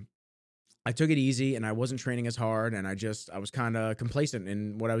gym. I took it easy and I wasn't training as hard, and I was kind of complacent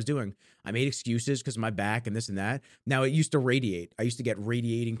in what I was doing. I made excuses because of my back and this and that. Now, it used to radiate. I used to get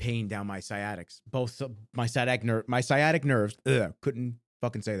radiating pain down my sciatics. Both my sciatic nerves, couldn't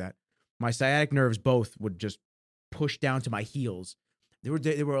fucking say that. My sciatic nerves both would just push down to my heels.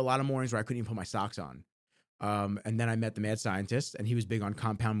 There were a lot of mornings where I couldn't even put my socks on. And then I met the mad scientist, and he was big on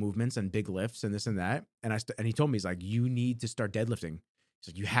compound movements and big lifts and this and that. And he told me, he's like, you need to start deadlifting.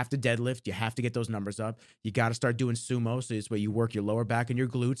 He's like, you have to deadlift. You have to get those numbers up. You got to start doing sumo. So this way you work your lower back and your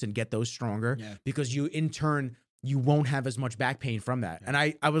glutes and get those stronger, because in turn, you won't have as much back pain from that. And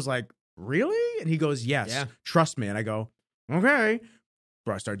I was like, really? And he goes, yes, trust me. And I go, okay.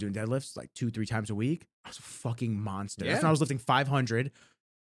 Bro, I started doing deadlifts like 2-3 times a week. I was a fucking monster. That's when I was lifting 500,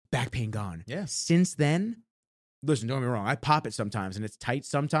 back pain gone. Yeah. Since then, listen, don't get me wrong, I pop it sometimes and it's tight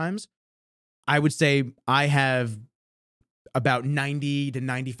sometimes. I would say I have about 90 to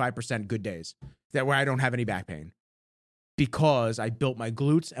 95% good days where I don't have any back pain, because I built my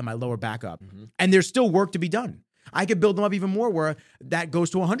glutes and my lower back up. Mm-hmm. And there's still work to be done. I could build them up even more where that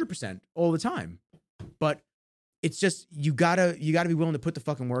goes to 100% all the time. But it's just, you gotta be willing to put the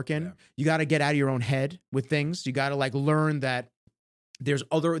fucking work in. Yeah. You gotta get out of your own head with things. You gotta like learn that there's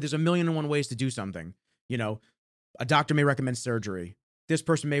a million and one ways to do something. You know, a doctor may recommend surgery. This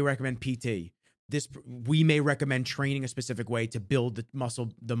person may recommend PT. We may recommend training a specific way to build the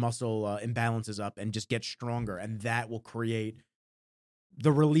muscle imbalances up and just get stronger. And that will create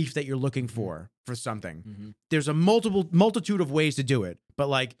the relief that you're looking for something. Mm-hmm. There's a multitude of ways to do it, but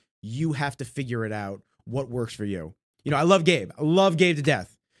like, you have to figure it out what works for you. You know, I love Gabe. I love Gabe to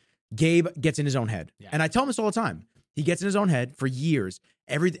death. Gabe gets in his own head. Yeah. And I tell him this all the time. He gets in his own head for years.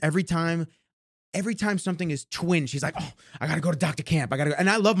 Every time something is twinged, he's like, oh, I got to go to Dr. Camp. And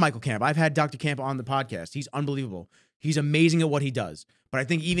I love Michael Camp. I've had Dr. Camp on the podcast. He's unbelievable. He's amazing at what he does. But I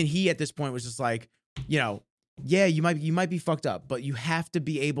think even he at this point was just like, you know, yeah, you might be fucked up, but you have to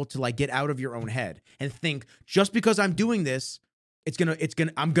be able to like get out of your own head and think, just because I'm doing this,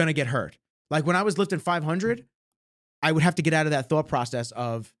 I'm gonna get hurt. Like when I was lifting 500, I would have to get out of that thought process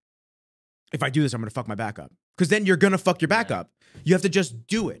of, if I do this, I'm gonna fuck my back up. Because then you're gonna fuck your back up. You have to just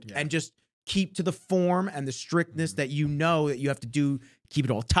do it and just keep to the form and the strictness that you know that you have to do. Keep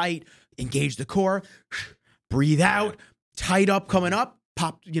it all tight, engage the core, breathe out, tight up coming up,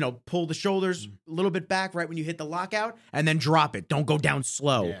 pop, pull the shoulders a little bit back right when you hit the lockout, and then drop it. Don't go down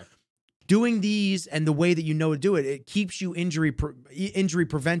slow. Yeah. Doing these and the way that you know to do it, it keeps you injury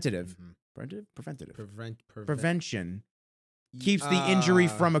preventative. Prevention. Keeps the injury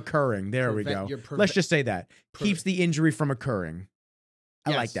from occurring. There we go. Let's just say that. Keeps the injury from occurring.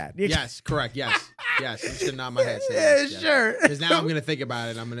 I like that. Yes, correct. Yes. I'm just gonna nod my head. Sure. Because now I'm gonna think about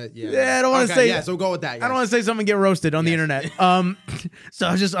it. I don't want to say. Yeah, so go with that. Yes. I don't want to say something get roasted on the internet. So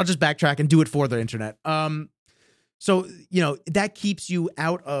I'll just backtrack and do it for the internet. So that keeps you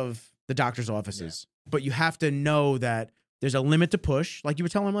out of the doctor's offices, but you have to know that there's a limit to push. Like you were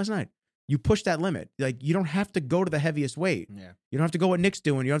telling him last night, you push that limit. Like you don't have to go to the heaviest weight. Yeah. You don't have to go what Nick's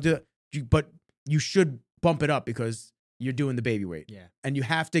doing. You don't have to, but you should bump it up because you're doing the baby weight. Yeah. And you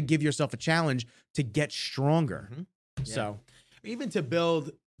have to give yourself a challenge to get stronger. Mm-hmm. Yeah. So even to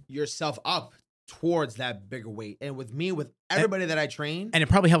build yourself up towards that bigger weight. And with me, with everybody that I train. And it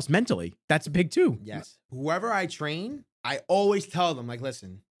probably helps mentally. That's big too. Yes. Whoever I train, I always tell them, like,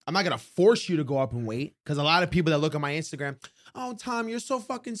 listen, I'm not going to force you to go up in weight, because a lot of people that look at my Instagram, oh, Tom, you're so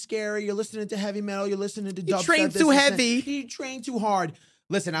fucking scary. You're listening to heavy metal. You're listening to dubstep. You train too heavy. You train too hard.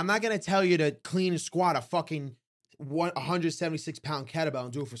 Listen, I'm not going to tell you to clean and squat a fucking 176-pound kettlebell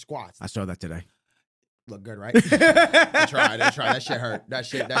and do it for squats. I saw that today. Look good, right? I tried. That shit hurt. That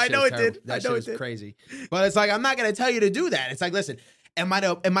shit I know it did. That shit was crazy. But it's like, I'm not going to tell you to do that. It's like, listen, am I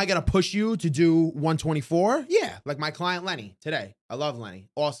going to push you to do 124? Yeah. Like my client, Lenny, today. I love Lenny.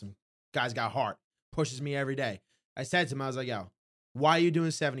 Awesome. Guy's got heart. Pushes me every day. I said to him, I was like, yo, why are you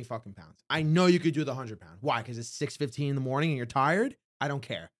doing 70 fucking pounds? I know you could do the 100 pound. Why? Because it's 6:15 in the morning and you're tired? I don't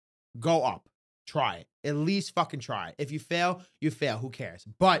care. Go up. Try it. At least fucking try it. If you fail, you fail. Who cares?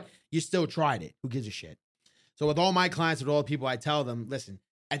 But you still tried it. Who gives a shit? So with all my clients, with all the people, I tell them, listen,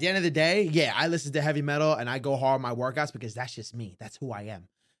 at the end of the day, yeah, I listen to heavy metal and I go hard on my workouts because that's just me. That's who I am.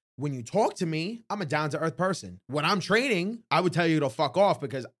 When you talk to me, I'm a down-to-earth person. When I'm training, I would tell you to fuck off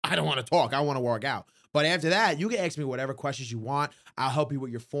because I don't want to talk. I want to work out. But after that, you can ask me whatever questions you want. I'll help you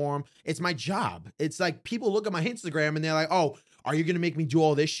with your form. It's my job. It's like people look at my Instagram and they're like, oh, are you going to make me do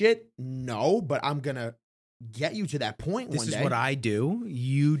all this shit? No, but I'm going to get you to that point one day. This is what I do.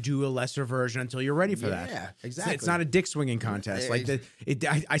 You do a lesser version until you're ready for that. Yeah, exactly. It's not a dick swinging contest.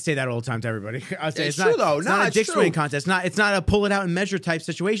 I say that all the time to everybody. I say it's true though. It's not a dick swinging contest. It's not a pull it out and measure type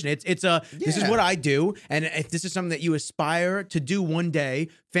situation. This is what I do, and if this is something that you aspire to do one day,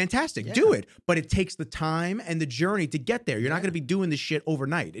 fantastic, do it. But it takes the time and the journey to get there. You're not going to be doing this shit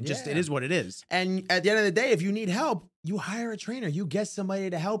overnight. It is what it is. And at the end of the day, if you need help, you hire a trainer. You get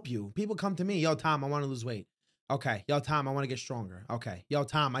somebody to help you. People come to me, yo, Tom, I want to lose weight. Okay. Yo, Tom, I want to get stronger. Okay. Yo,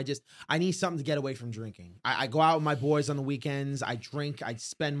 Tom, I need something to get away from drinking. I go out with my boys on the weekends. I drink. I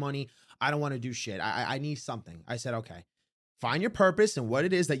spend money. I don't want to do shit. I need something. I said, okay. Find your purpose and what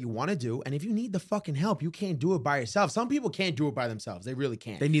it is that you want to do. And if you need the fucking help, you can't do it by yourself. Some people can't do it by themselves. They really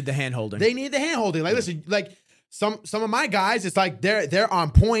can't. They need the hand holding. Like, listen, like some of my guys, it's like they're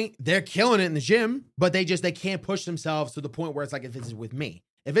on point. They're killing it in the gym, but they can't push themselves to the point where it's like, if it's with me.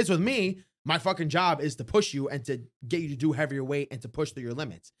 If it's with me, my fucking job is to push you and to get you to do heavier weight and to push through your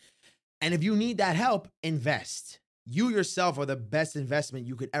limits. And if you need that help, invest. You yourself are the best investment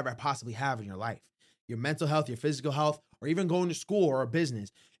you could ever possibly have in your life. Your mental health, your physical health, or even going to school or a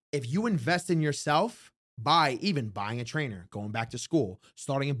business. If you invest in yourself by even buying a trainer, going back to school,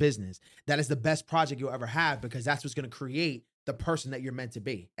 starting a business, that is the best project you'll ever have, because that's what's going to create the person that you're meant to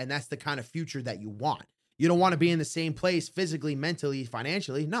be. And that's the kind of future that you want. You don't want to be in the same place physically, mentally,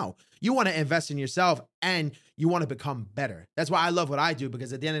 financially. No, you want to invest in yourself and you want to become better. That's why I love what I do,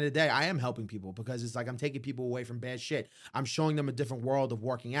 because at the end of the day, I am helping people, because it's like I'm taking people away from bad shit. I'm showing them a different world of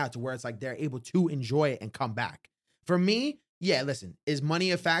working out to where it's like they're able to enjoy it and come back. For me, yeah, listen, is money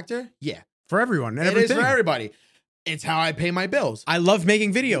a factor? Yeah. For everyone. And it is for everybody. It's how I pay my bills. I love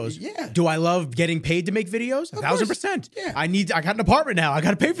making videos. Yeah. Do I love getting paid to make videos? 1,000%. Yeah. I got an apartment now. I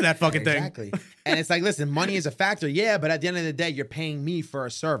got to pay for that fucking thing. Exactly. And it's like, listen, money is a factor. Yeah. But at the end of the day, you're paying me for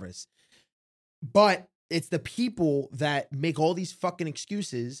a service. But it's the people that make all these fucking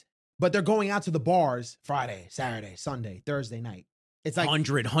excuses, but they're going out to the bars Friday, Saturday, Sunday, Thursday night. It's like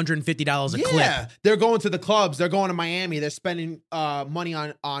 $150 a clip. yeah, they're going to the clubs. They're going to Miami. They're spending money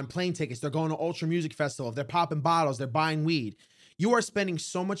on plane tickets. They're going to Ultra Music Festival. They're popping bottles. They're buying weed. You are spending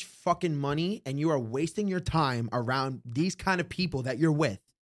so much fucking money and you are wasting your time around these kind of people that you're with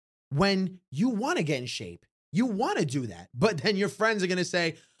when you want to get in shape. You want to do that. But then your friends are going to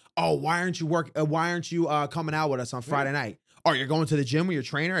say, oh, why aren't you coming out with us on Friday night? Oh, you're going to the gym with your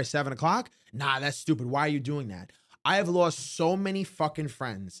trainer at 7 o'clock? Nah, that's stupid. Why are you doing that? I have lost so many fucking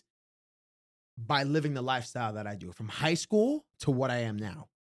friends by living the lifestyle that I do from high school to what I am now.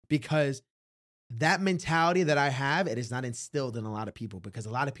 Because that mentality that I have, it is not instilled in a lot of people because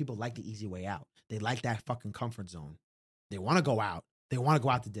a lot of people like the easy way out. They like that fucking comfort zone. They want to go out. They want to go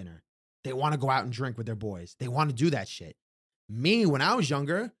out to dinner. They want to go out and drink with their boys. They want to do that shit. Me, when I was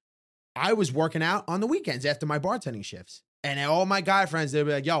younger, I was working out on the weekends after my bartending shifts. And all my guy friends, they'd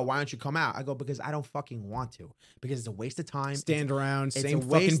be like, yo, why don't you come out? I go, because I don't fucking want to. Because it's a waste of time. Stand around, It's same a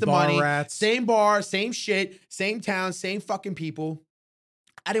waste fucking of bar money. rats. Same bar, same shit, same town, same fucking people.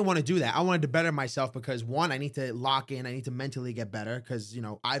 I didn't want to do that. I wanted to better myself because one, I need to lock in. I need to mentally get better because, you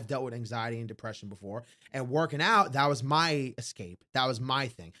know, I've dealt with anxiety and depression before. And working out, that was my escape. That was my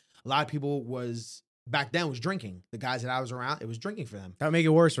thing. A lot of people back then was drinking. The guys that I was around, it was drinking for them. That would make it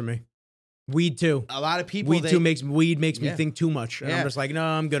worse for me. Weed too. A lot of people. Weed makes me Yeah. think too much. And Yeah. I'm just like, no,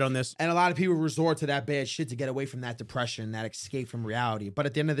 I'm good on this. And a lot of people resort to that bad shit to get away from that depression, that escape from reality. But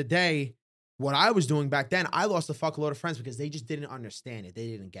at the end of the day, what I was doing back then, I lost a fuckload of friends because they just didn't understand it. They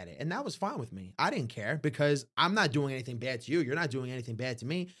didn't get it. And that was fine with me. I didn't care because I'm not doing anything bad to you. You're not doing anything bad to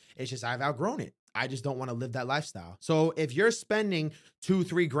me. It's just I've outgrown it. I just don't want to live that lifestyle. So if you're spending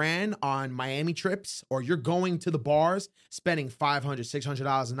 $2-3 grand on Miami trips or you're going to the bars, spending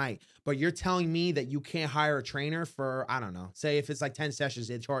 $500-$600 a night, but you're telling me that you can't hire a trainer for, I don't know, say if it's like 10 sessions,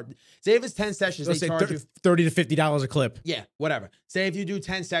 say if it's 10 sessions, Let's they say charge you $30 to $50 a clip. yeah, whatever. Say if you do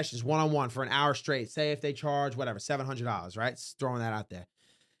 10 sessions one-on-one for an hour straight, say if they charge whatever, $700, right? Just throwing that out there.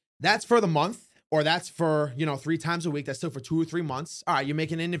 That's for the month, or that's for, 3 times a week. That's still for 2 or 3 months. All right, you're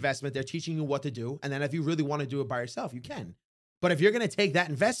making an investment. They're teaching you what to do. And then if you really want to do it by yourself, you can. But if you're going to take that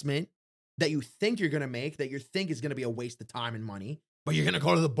investment that you think you're going to make, that you think is going to be a waste of time and money, but you're going to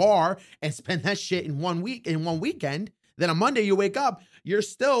go to the bar and spend that shit in one weekend, then on Monday you wake up, you're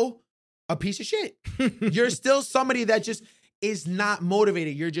still a piece of shit. You're still somebody that just is not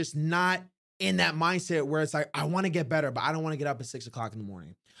motivated. You're just not in that mindset where it's like, I want to get better, but I don't want to get up at 6 o'clock in the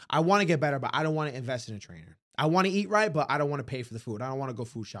morning. I want to get better, but I don't want to invest in a trainer. I want to eat right, but I don't want to pay for the food. I don't want to go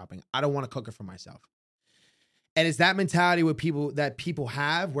food shopping. I don't want to cook it for myself. And it's that mentality with people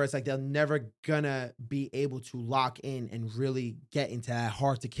have where it's like they're never gonna be able to lock in and really get into that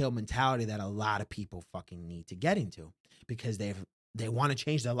hard to kill mentality that a lot of people fucking need to get into because they want to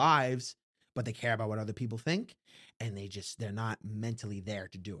change their lives, but they care about what other people think and they're not mentally there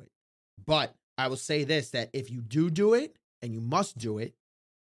to do it. But I will say this, that if you do it and you must do it,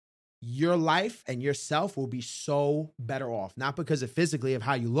 your life and yourself will be so better off, not because of physically of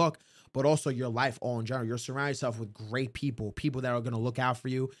how you look, but also your life all in general. You'll surround yourself with great people that are going to look out for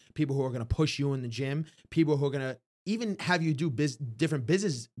you, people who are going to push you in the gym, people who are going to even have you do different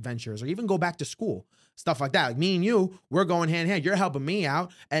business ventures or even go back to school, stuff like that. Like me and you, we're going hand in hand. You're helping me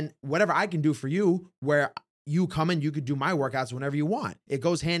out, and whatever I can do for you, where you come in, you could do my workouts whenever you want. It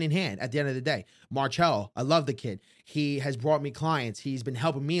goes hand in hand at the end of the day. Marcello, I love the kid. He has brought me clients. He's been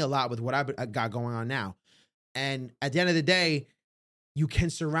helping me a lot with what I've got going on now. And at the end of the day, you can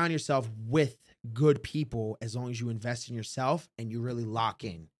surround yourself with good people as long as you invest in yourself and you really lock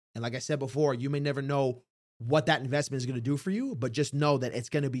in. And like I said before, you may never know what that investment is going to do for you, but just know that it's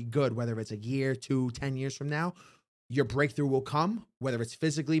going to be good, whether it's a year, 2, 10 years from now. Your breakthrough will come, whether it's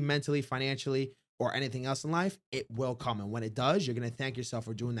physically, mentally, financially, or anything else in life, it will come. And when it does, you're going to thank yourself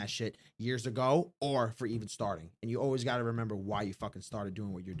for doing that shit years ago or for even starting. And you always got to remember why you fucking started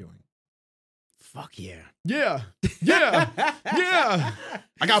doing what you're doing. Fuck yeah. Yeah. Yeah. Yeah.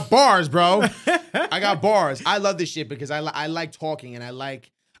 I got bars, bro. I got bars. I love this shit because I like talking and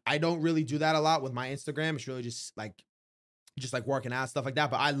I don't really do that a lot with my Instagram. It's really just like working out, stuff like that.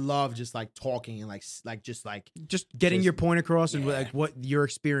 But I love just like talking and just getting your point across and Yeah. like what your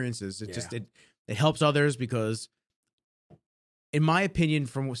experience is. Yeah. It helps others because, in my opinion,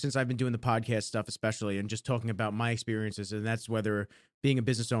 since I've been doing the podcast stuff, especially, and just talking about my experiences, and that's whether being a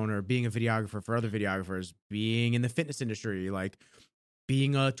business owner, being a videographer for other videographers, being in the fitness industry, like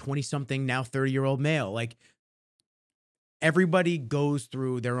being a 20-something, now 30-year-old male, like everybody goes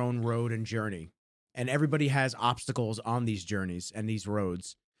through their own road and journey, and everybody has obstacles on these journeys and these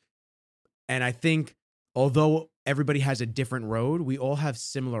roads. And I think, although everybody has a different road, we all have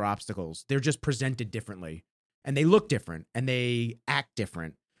similar obstacles. They're just presented differently. and they look different and they act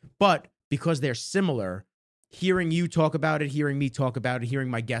different. But because they're similar, hearing you talk about it, hearing me talk about it, hearing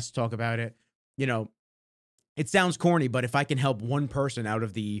my guests talk about it, you know, it sounds corny, but if I can help one person out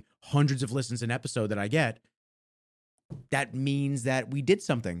of the hundreds of listens an episode that I get, that means that we did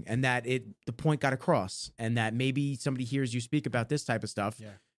something and that the point got across, and that maybe somebody hears you speak about this type of stuff. Yeah.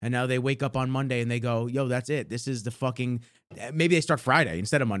 And now they wake up on Monday and they go, yo, that's it. This is the fucking, maybe they start Friday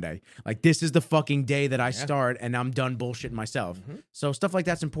instead of Monday. Like, this is the fucking day that I start and I'm done bullshitting myself. So stuff like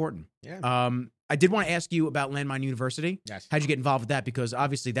that's important. Yeah. I did want to ask you about Landmine University. Yes. How'd you get involved with that? Because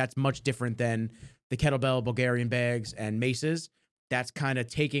obviously that's much different than the kettlebell, Bulgarian bags, and maces. That's kind of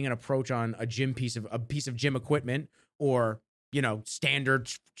taking an approach on a piece of gym equipment, or, you know, standard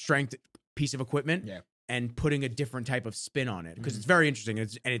strength piece of equipment. Yeah. And putting a different type of spin on it, because it's very interesting and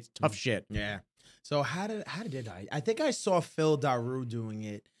it's tough shit. Yeah. So how did I? I think I saw Phil Daru doing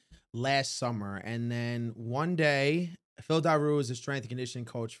it last summer, and then one day, Phil Daru is a strength and conditioning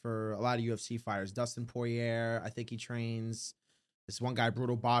coach for a lot of UFC fighters. Dustin Poirier, I think he trains this one guy,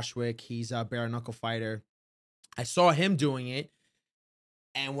 Brutal Boschwick. He's a bare knuckle fighter. I saw him doing it,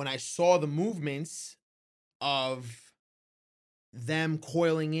 and when I saw the movements of them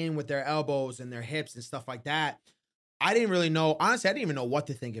coiling in with their elbows and their hips and stuff like that, I didn't really know. Honestly, I didn't even know what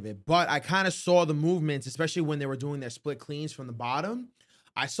to think of it. But I kind of saw the movements, especially when they were doing their split cleans from the bottom.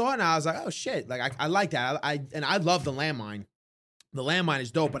 I saw it and I was like, oh shit, like I like that. I love the landmine. The landmine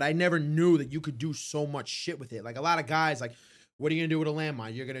is dope, but I never knew that you could do so much shit with it. Like, a lot of guys, like, what are you gonna do with a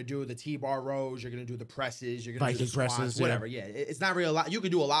landmine? You're gonna do the T-bar rows. You're gonna do the presses. You're gonna do the squats, presses, whatever. Yeah, it's not really a lot. You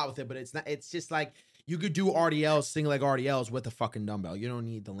could do a lot with it, but it's not. It's just like, you could do RDLs, single leg RDLs with a fucking dumbbell. You don't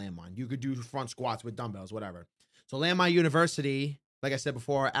need the landmine. You could do front squats with dumbbells, whatever. So Landmine University, like I said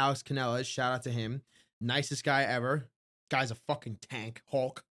before, Alex Canellas, shout out to him. Nicest guy ever. Guy's a fucking tank,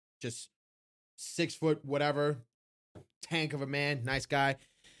 Hulk. Just 6 foot, whatever. Tank of a man, nice guy.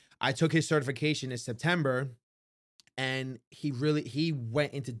 I took his certification in September, and he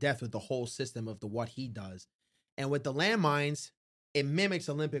went into depth with the whole system of what he does. And with the landmines, it mimics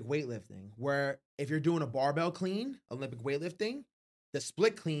Olympic weightlifting, where if you're doing a barbell clean, Olympic weightlifting, the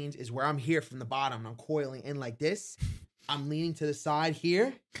split cleans is where I'm here from the bottom and I'm coiling in like this. I'm leaning to the side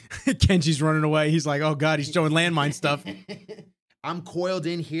here. Kenji's running away. He's like, oh God, he's showing landmine stuff. I'm coiled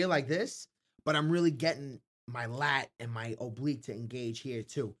in here like this, but I'm really getting my lat and my oblique to engage here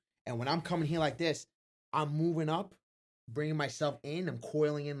too. And when I'm coming here like this, I'm moving up, bringing myself in. I'm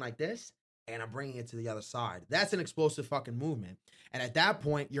coiling in like this, and I'm bringing it to the other side. That's an explosive fucking movement. And at that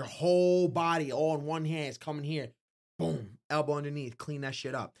point, your whole body all in one hand is coming here. Boom, elbow underneath, clean that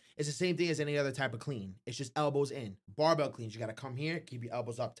shit up. It's the same thing as any other type of clean. It's just elbows in. Barbell cleans, you got to come here, keep your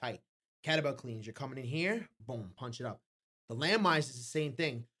elbows up tight. Kettlebell cleans, you're coming in here, boom, punch it up. The landmines is the same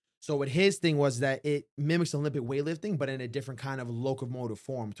thing. So what his thing was that it mimics Olympic weightlifting, but in a different kind of locomotive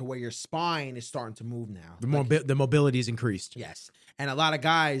form, to where your spine is starting to move now. The mobility is increased. Yes. And a lot of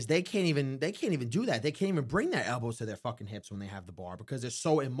guys, they can't even do that. They can't even bring their elbows to their fucking hips when they have the bar, because they're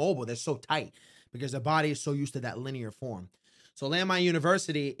so immobile. They're so tight because their body is so used to that linear form. So Landmine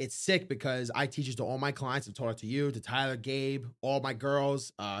University, it's sick because I teach it to all my clients. I've taught it to you, to Tyler, Gabe, all my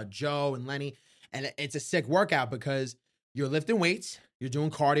girls, Joe and Lenny. And it's a sick workout because you're lifting weights, you're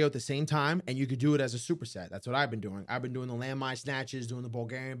doing cardio at the same time, and you could do it as a superset. That's what I've been doing. I've been doing the landmine snatches, doing the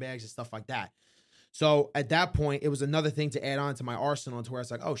Bulgarian bags and stuff like that. So at that point, it was another thing to add on to my arsenal, to where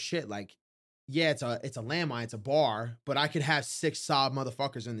it's like, oh shit, like, yeah, it's a landmine, it's a bar, but I could have 6 solid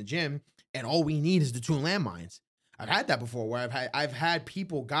motherfuckers in the gym, and all we need is the 2 landmines. I've had that before, where I've had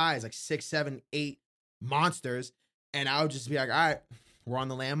people, guys, like 6, 7, 8 monsters, and I would just be like, all right, we're on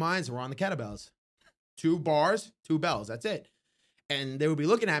the landmines, we're on the kettlebells. 2 bars, 2 bells, that's it. And they would be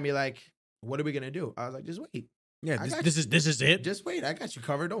looking at me like, what are we gonna do? I was like, just wait. Yeah, this is it. Just wait, I got you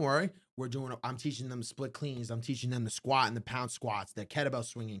covered. Don't worry. I'm teaching them split cleans. I'm teaching them the squat and the pound squats, the kettlebell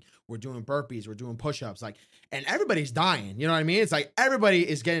swinging. We're doing burpees. We're doing push-ups. Like, and everybody's dying. You know what I mean? It's like everybody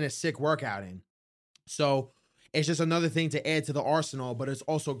is getting a sick workout in. So it's just another thing to add to the arsenal, but it's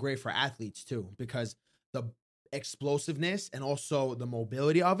also great for athletes too, because the explosiveness and also the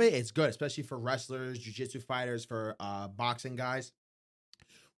mobility of it, it's good, especially for wrestlers, jiu-jitsu fighters, for boxing guys.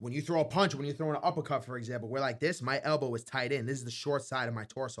 When you throw a punch, when you throw an uppercut, for example, we're like this, my elbow is tight in. This is the short side of my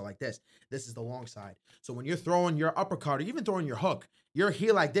torso, like this. This is the long side. So when you're throwing your uppercut or even throwing your hook, you're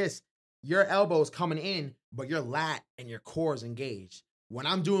here like this. Your elbow is coming in, but your lat and your core is engaged. When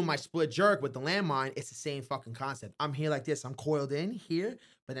I'm doing my split jerk with the landmine, it's the same fucking concept. I'm here like this. I'm coiled in here,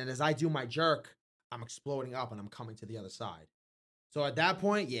 but then as I do my jerk, I'm exploding up and I'm coming to the other side. So at that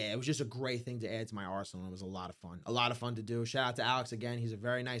point, yeah, it was just a great thing to add to my arsenal. It was a lot of fun. A lot of fun to do. Shout out to Alex again. He's a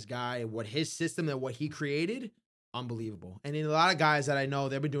very nice guy. What his system and what he created, unbelievable. And then a lot of guys that I know,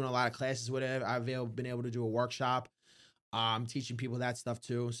 they've been doing a lot of classes with it. I've been able to do a workshop. I'm teaching people that stuff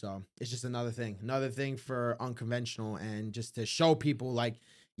too. So it's just another thing for unconventional and just to show people like,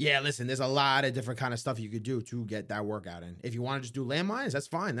 yeah, listen, there's a lot of different kind of stuff you could do to get that workout in. If you want to just do landmines, that's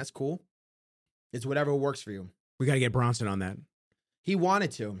fine. That's cool. It's whatever works for you. We got to get Bronson on that. He wanted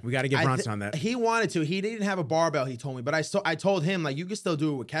to. We got to get Bronson on that. He wanted to. He didn't have a barbell, he told me. But I told him, like, you can still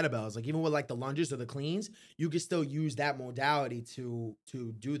do it with kettlebells. Like, even with, like, the lunges or the cleans, you can still use that modality to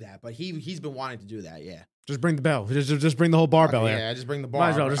do that. But he's been wanting to do that, yeah. Just bring the bell. Just bring the whole barbell there. Yeah, just bring the bar. Might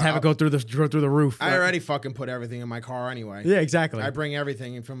as well just have it go through the roof. I already fucking put everything in my car anyway. Yeah, exactly. I bring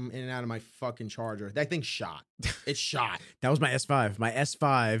everything from in and out of my fucking charger. That thing's shot. It's shot. That was my S5. My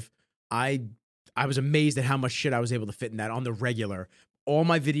S5, I was amazed at how much shit I was able to fit in that on the regular. All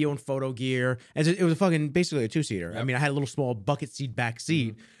my video and photo gear. And it was basically a 2-seater. Yep. I mean, I had a little small bucket seat back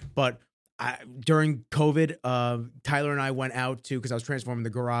seat, but during COVID, Tyler and I went out to, because I was transforming the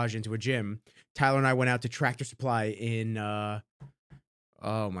garage into a gym. Tyler and I went out to Tractor Supply in, oh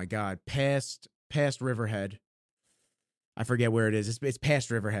my God, past Riverhead. I forget where it is. It's past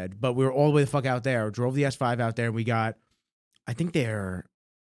Riverhead, but we were all the way the fuck out there. Drove the S5 out there. And we got, I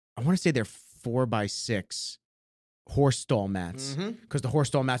want to say they're 4x6 horse stall mats, because the horse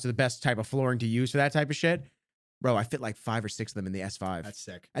stall mats are the best type of flooring to use for that type of shit. Bro, I fit like 5 or 6 of them in the S5. That's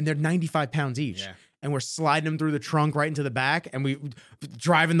sick. And they're 95 pounds each. Yeah. And we're sliding them through the trunk right into the back, and we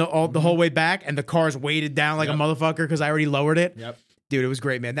driving the whole way back, and the car's weighted down like a motherfucker because I already lowered it. Yep. Dude, it was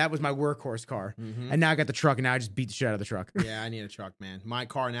great, man. That was my workhorse car. And now I got the truck, and now I just beat the shit out of the truck. Yeah, I need a truck, man. My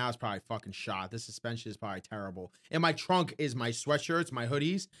car now is probably fucking shot. The suspension is probably terrible. And my trunk is my sweatshirts, my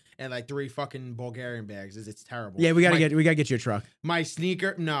hoodies, and like 3 fucking Bulgarian bags. It's terrible. Yeah, we gotta get you a truck. My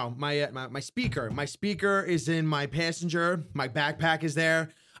sneaker, no, my speaker. My speaker is in my passenger. My backpack is there.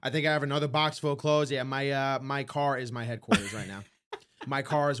 I think I have another box full of clothes. Yeah, my car is my headquarters right now. My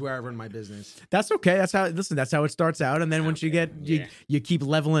car is where I run my business. That's okay. That's how it starts out. And then once you keep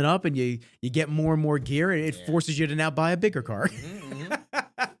leveling up and you get more and more gear, it forces you to now buy a bigger car.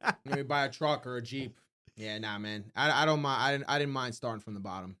 Maybe buy a truck or a Jeep. Yeah, nah, man. I don't mind. I didn't mind starting from the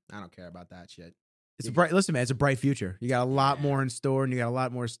bottom. I don't care about that shit. Listen, man, it's a bright future. You got a lot more in store, and you got a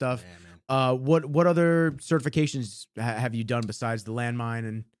lot more stuff. Yeah, man. What other certifications have you done besides the landmine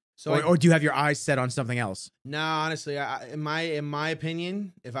and? So or do you have your eyes set on something else? No, honestly, in my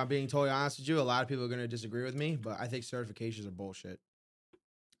opinion, if I'm being totally honest with you, a lot of people are going to disagree with me, but I think certifications are bullshit.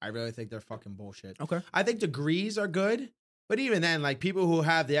 I really think they're fucking bullshit. Okay. I think degrees are good, but even then, like people who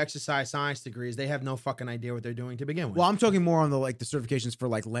have the exercise science degrees, they have no fucking idea what they're doing to begin with. Well, I'm talking more on the certifications for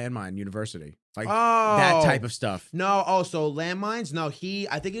like Landmine University, like that type of stuff. No, so landmines. No,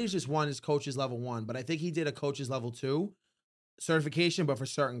 I think he was just his coach's level 1, but I think he did a coach's level 2. Certification, but for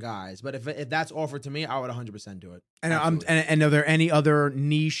certain guys. But if that's offered to me, I would 100% do it. And and are there any other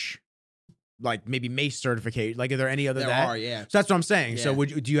niche, like maybe mace certificate? Like, are there any other? There are, yeah. So that's what I'm saying. Yeah. So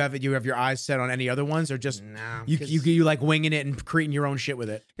do you have your eyes set on any other ones, or just no? You like winging it and creating your own shit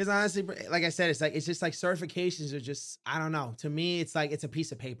with it? Because honestly, like I said, it's just like certifications are just, I don't know. To me, it's like it's a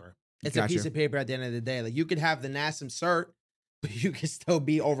piece of paper. It's a piece of paper at the end of the day. Like you could have the NASM cert, but you can still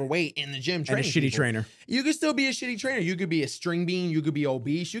be overweight in the gym training. And a shitty trainer. You could still be a shitty trainer. You could be a string bean. You could be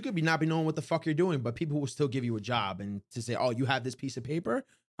obese. You could not be knowing what the fuck you're doing, but people will still give you a job. And to say, oh, you have this piece of paper?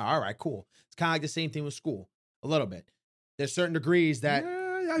 All right, cool. It's kind of like the same thing with school. A little bit. There's certain degrees that...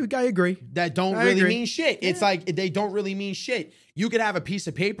 I agree. That don't really mean shit. It's like they don't really mean shit. You could have a piece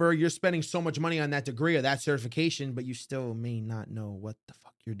of paper. You're spending so much money on that degree or that certification, but you still may not know what the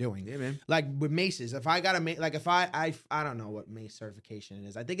fuck you're doing. Yeah, man. Like with maces, if I got a like if I don't know what mace certification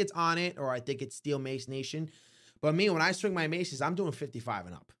is. I think it's on it, or I think it's Steel Mace Nation. But me, when I swing my maces, I'm doing 55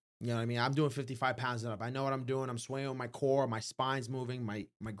 and up. You know what I mean? I'm doing 55 pounds and up. I know what I'm doing. I'm swinging with my core. My spine's moving.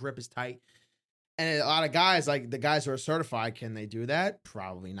 My grip is tight. And a lot of guys, like the guys who are certified, can they do that?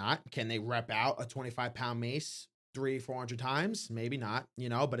 Probably not. Can they rep out a 25-pound mace 300-400 times? Maybe not, you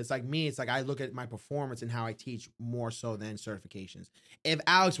know, but it's like me. It's like I look at my performance and how I teach more so than certifications. If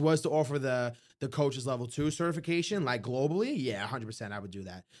Alex was to offer the coach's level 2 certification, like globally, yeah, 100% I would do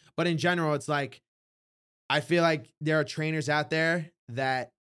that. But in general, it's like, I feel like there are trainers out there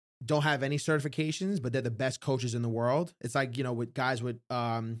that don't have any certifications, but they're the best coaches in the world. It's like, you know, with guys with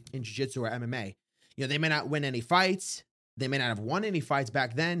in jiu-jitsu or MMA. You know, they may not win any fights. They may not have won any fights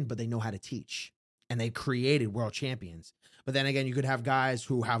back then, but they know how to teach. and they created world champions. But then again, you could have guys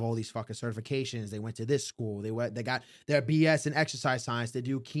who have all these fucking certifications. They went to this school. They got their BS in exercise science. They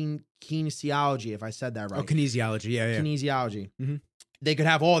do kinesiology, if I said that right. Oh, kinesiology. Yeah. Kinesiology. Mm-hmm. They could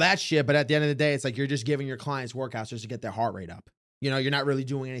have all that shit, but at the end of the day, it's like you're just giving your clients workouts just to get their heart rate up. You're not really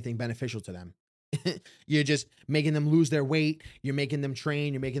doing anything beneficial to them. You're just making them lose their weight. You're making them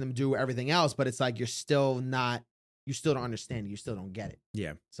train. You're making them do everything else, but it's like you still don't understand it. You still don't get it.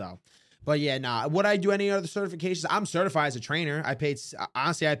 Yeah. So, but yeah, nah. Would I do any other certifications? I'm certified as a trainer. I paid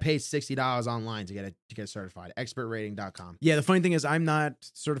 $60 online to get certified. Expertrating.com. Yeah, the funny thing is I'm not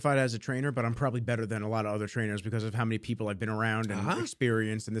certified as a trainer, but I'm probably better than a lot of other trainers because of how many people I've been around and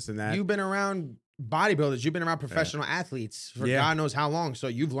experienced and this and that. You've been around bodybuilders. You've been around professional athletes for God knows how long. So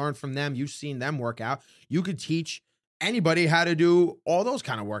you've learned from them. You've seen them work out. You could teach anybody how to do all those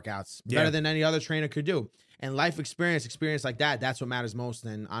kind of workouts better than any other trainer could do. And life experience like that's what matters most.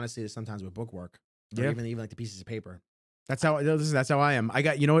 And honestly, sometimes with book work, or even like the pieces of paper. That's how I am. I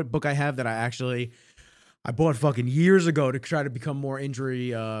got, you know what book I have that I bought fucking years ago to try to become more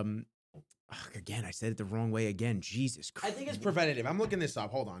injury. Again, I said it the wrong way again. Jesus Christ. I think it's preventative. I'm looking this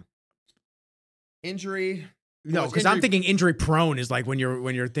up. Hold on. Injury. No, because I'm thinking injury prone is like when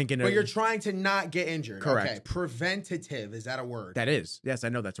you're thinking. But you're trying to not get injured. Correct. Okay. Preventative. Is that a word? That is. Yes, I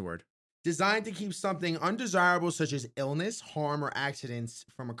know that's a word. Designed to keep something undesirable such as illness, harm, or accidents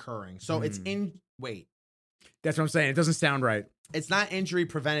from occurring. So it's wait. That's what I'm saying. It doesn't sound right. It's not injury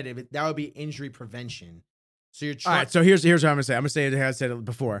preventative. That would be injury prevention. So you're trying. All right. So here's what I'm gonna say. I'm gonna say it as I said it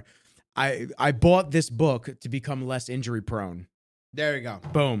before. I bought this book to become less injury prone. There you go.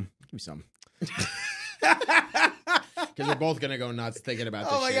 Boom. Give me some. Because we're both gonna go nuts thinking about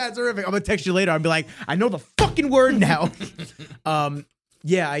this. Oh my shit. God, it's terrific. I'm gonna text you later. I'll be like, I know the fucking word now.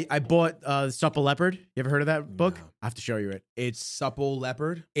 Yeah, I bought Supple Leopard. You ever heard of that book? No. I have to show you it. It's Supple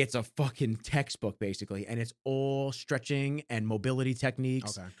Leopard. It's a fucking textbook basically, and it's all stretching and mobility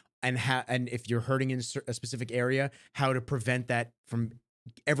techniques. Okay. And if you're hurting in a specific area, how to prevent that from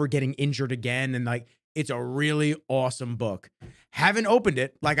ever getting injured again. And like, it's a really awesome book. Haven't opened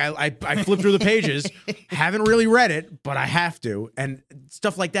it. Like I flipped through the pages. Haven't really read it, but I have to. And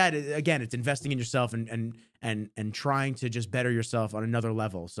stuff like that. Again, it's investing in yourself and trying to just better yourself on another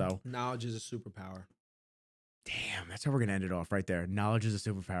level. So knowledge is a superpower. Damn, that's how we're gonna end it off right there. Knowledge is a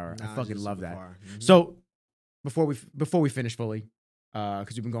superpower. I fucking love that. Mm-hmm. So before we finish fully,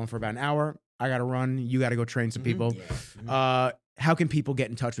 because we've been going for about an hour, I gotta run. You gotta go train some people. Yeah. Mm-hmm. How can people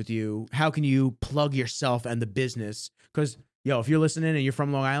get in touch with you? How can you plug yourself and the business? Because if you're listening and you're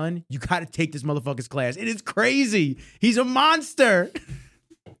from Long Island, you gotta take this motherfucker's class. It is crazy. He's a monster.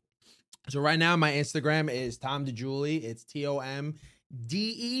 So right now my Instagram is Tom DeGiuli. It's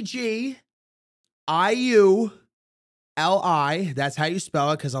TomDegiuli. That's how you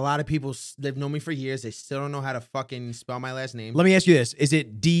spell it, because a lot of people, they've known me for years. They still don't know how to fucking spell my last name. Let me ask you this. Is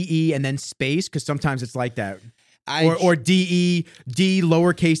it DE and then space? Because sometimes it's like that. Or DE, D,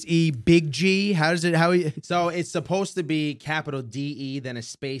 lowercase e, big G. So it's supposed to be capital DE, then a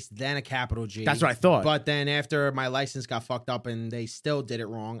space, then a capital G. That's what I thought. But then after my license got fucked up and they still did it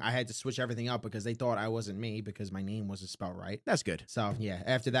wrong, I had to switch everything up because they thought I wasn't me because my name wasn't spelled right. That's good. So yeah,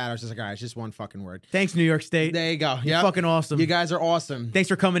 after that, I was just like, all right, it's just one fucking word. Thanks, New York State. There you go. You're fucking awesome. You guys are awesome. Thanks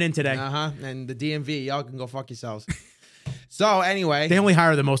for coming in today. And the DMV, y'all can go fuck yourselves. So anyway, they only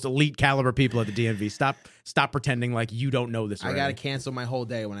hire the most elite caliber people at the DMV. Stop pretending like you don't know this already. I gotta cancel my whole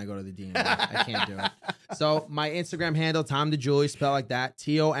day when I go to the DMV. I can't do it. So my Instagram handle, Tom DeGiuli, spelled like that,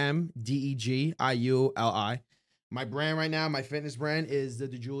 TomDegiuli. My brand right now, my fitness brand, is the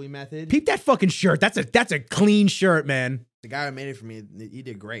DeGiuli Method. Peep that fucking shirt. That's a clean shirt, man. The guy who made it for me, he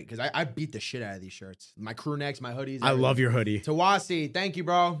did great, because I beat the shit out of these shirts. My crew necks, my hoodies. I love your hoodie. Tawasi, thank you,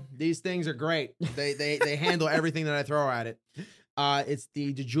 bro. These things are great. They handle everything that I throw at it. It's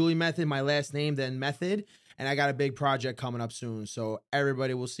the DeGiuli Method, my last name, then Method. And I got a big project coming up soon. So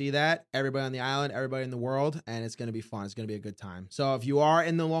everybody will see that. Everybody on the island, everybody in the world. And it's going to be fun. It's going to be a good time. So if you are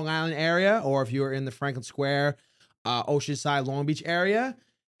in the Long Island area, or if you are in the Franklin Square, Oceanside, Long Beach area,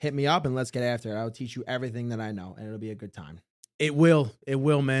 hit me up and let's get after it. I'll teach you everything that I know, and it'll be a good time. It will,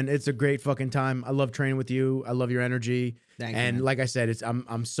 man. It's a great fucking time. I love training with you. I love your energy. Thank you, and man. like I said,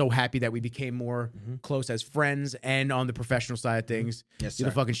 I'm so happy that we became more close as friends and on the professional side of things. Yes, You're sir.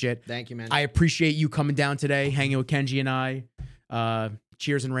 the fucking shit. Thank you, man. I appreciate you coming down today, hanging with Kenji and I.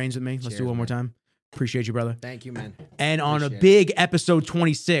 Cheers and rains with me. Let's Cheers, do it one more man. time. Appreciate you, brother. Thank you, man. And on a Appreciate big episode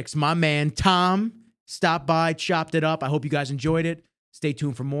 26, my man Tom stopped by, chopped it up. I hope you guys enjoyed it. Stay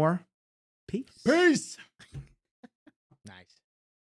tuned for more. Peace. Peace.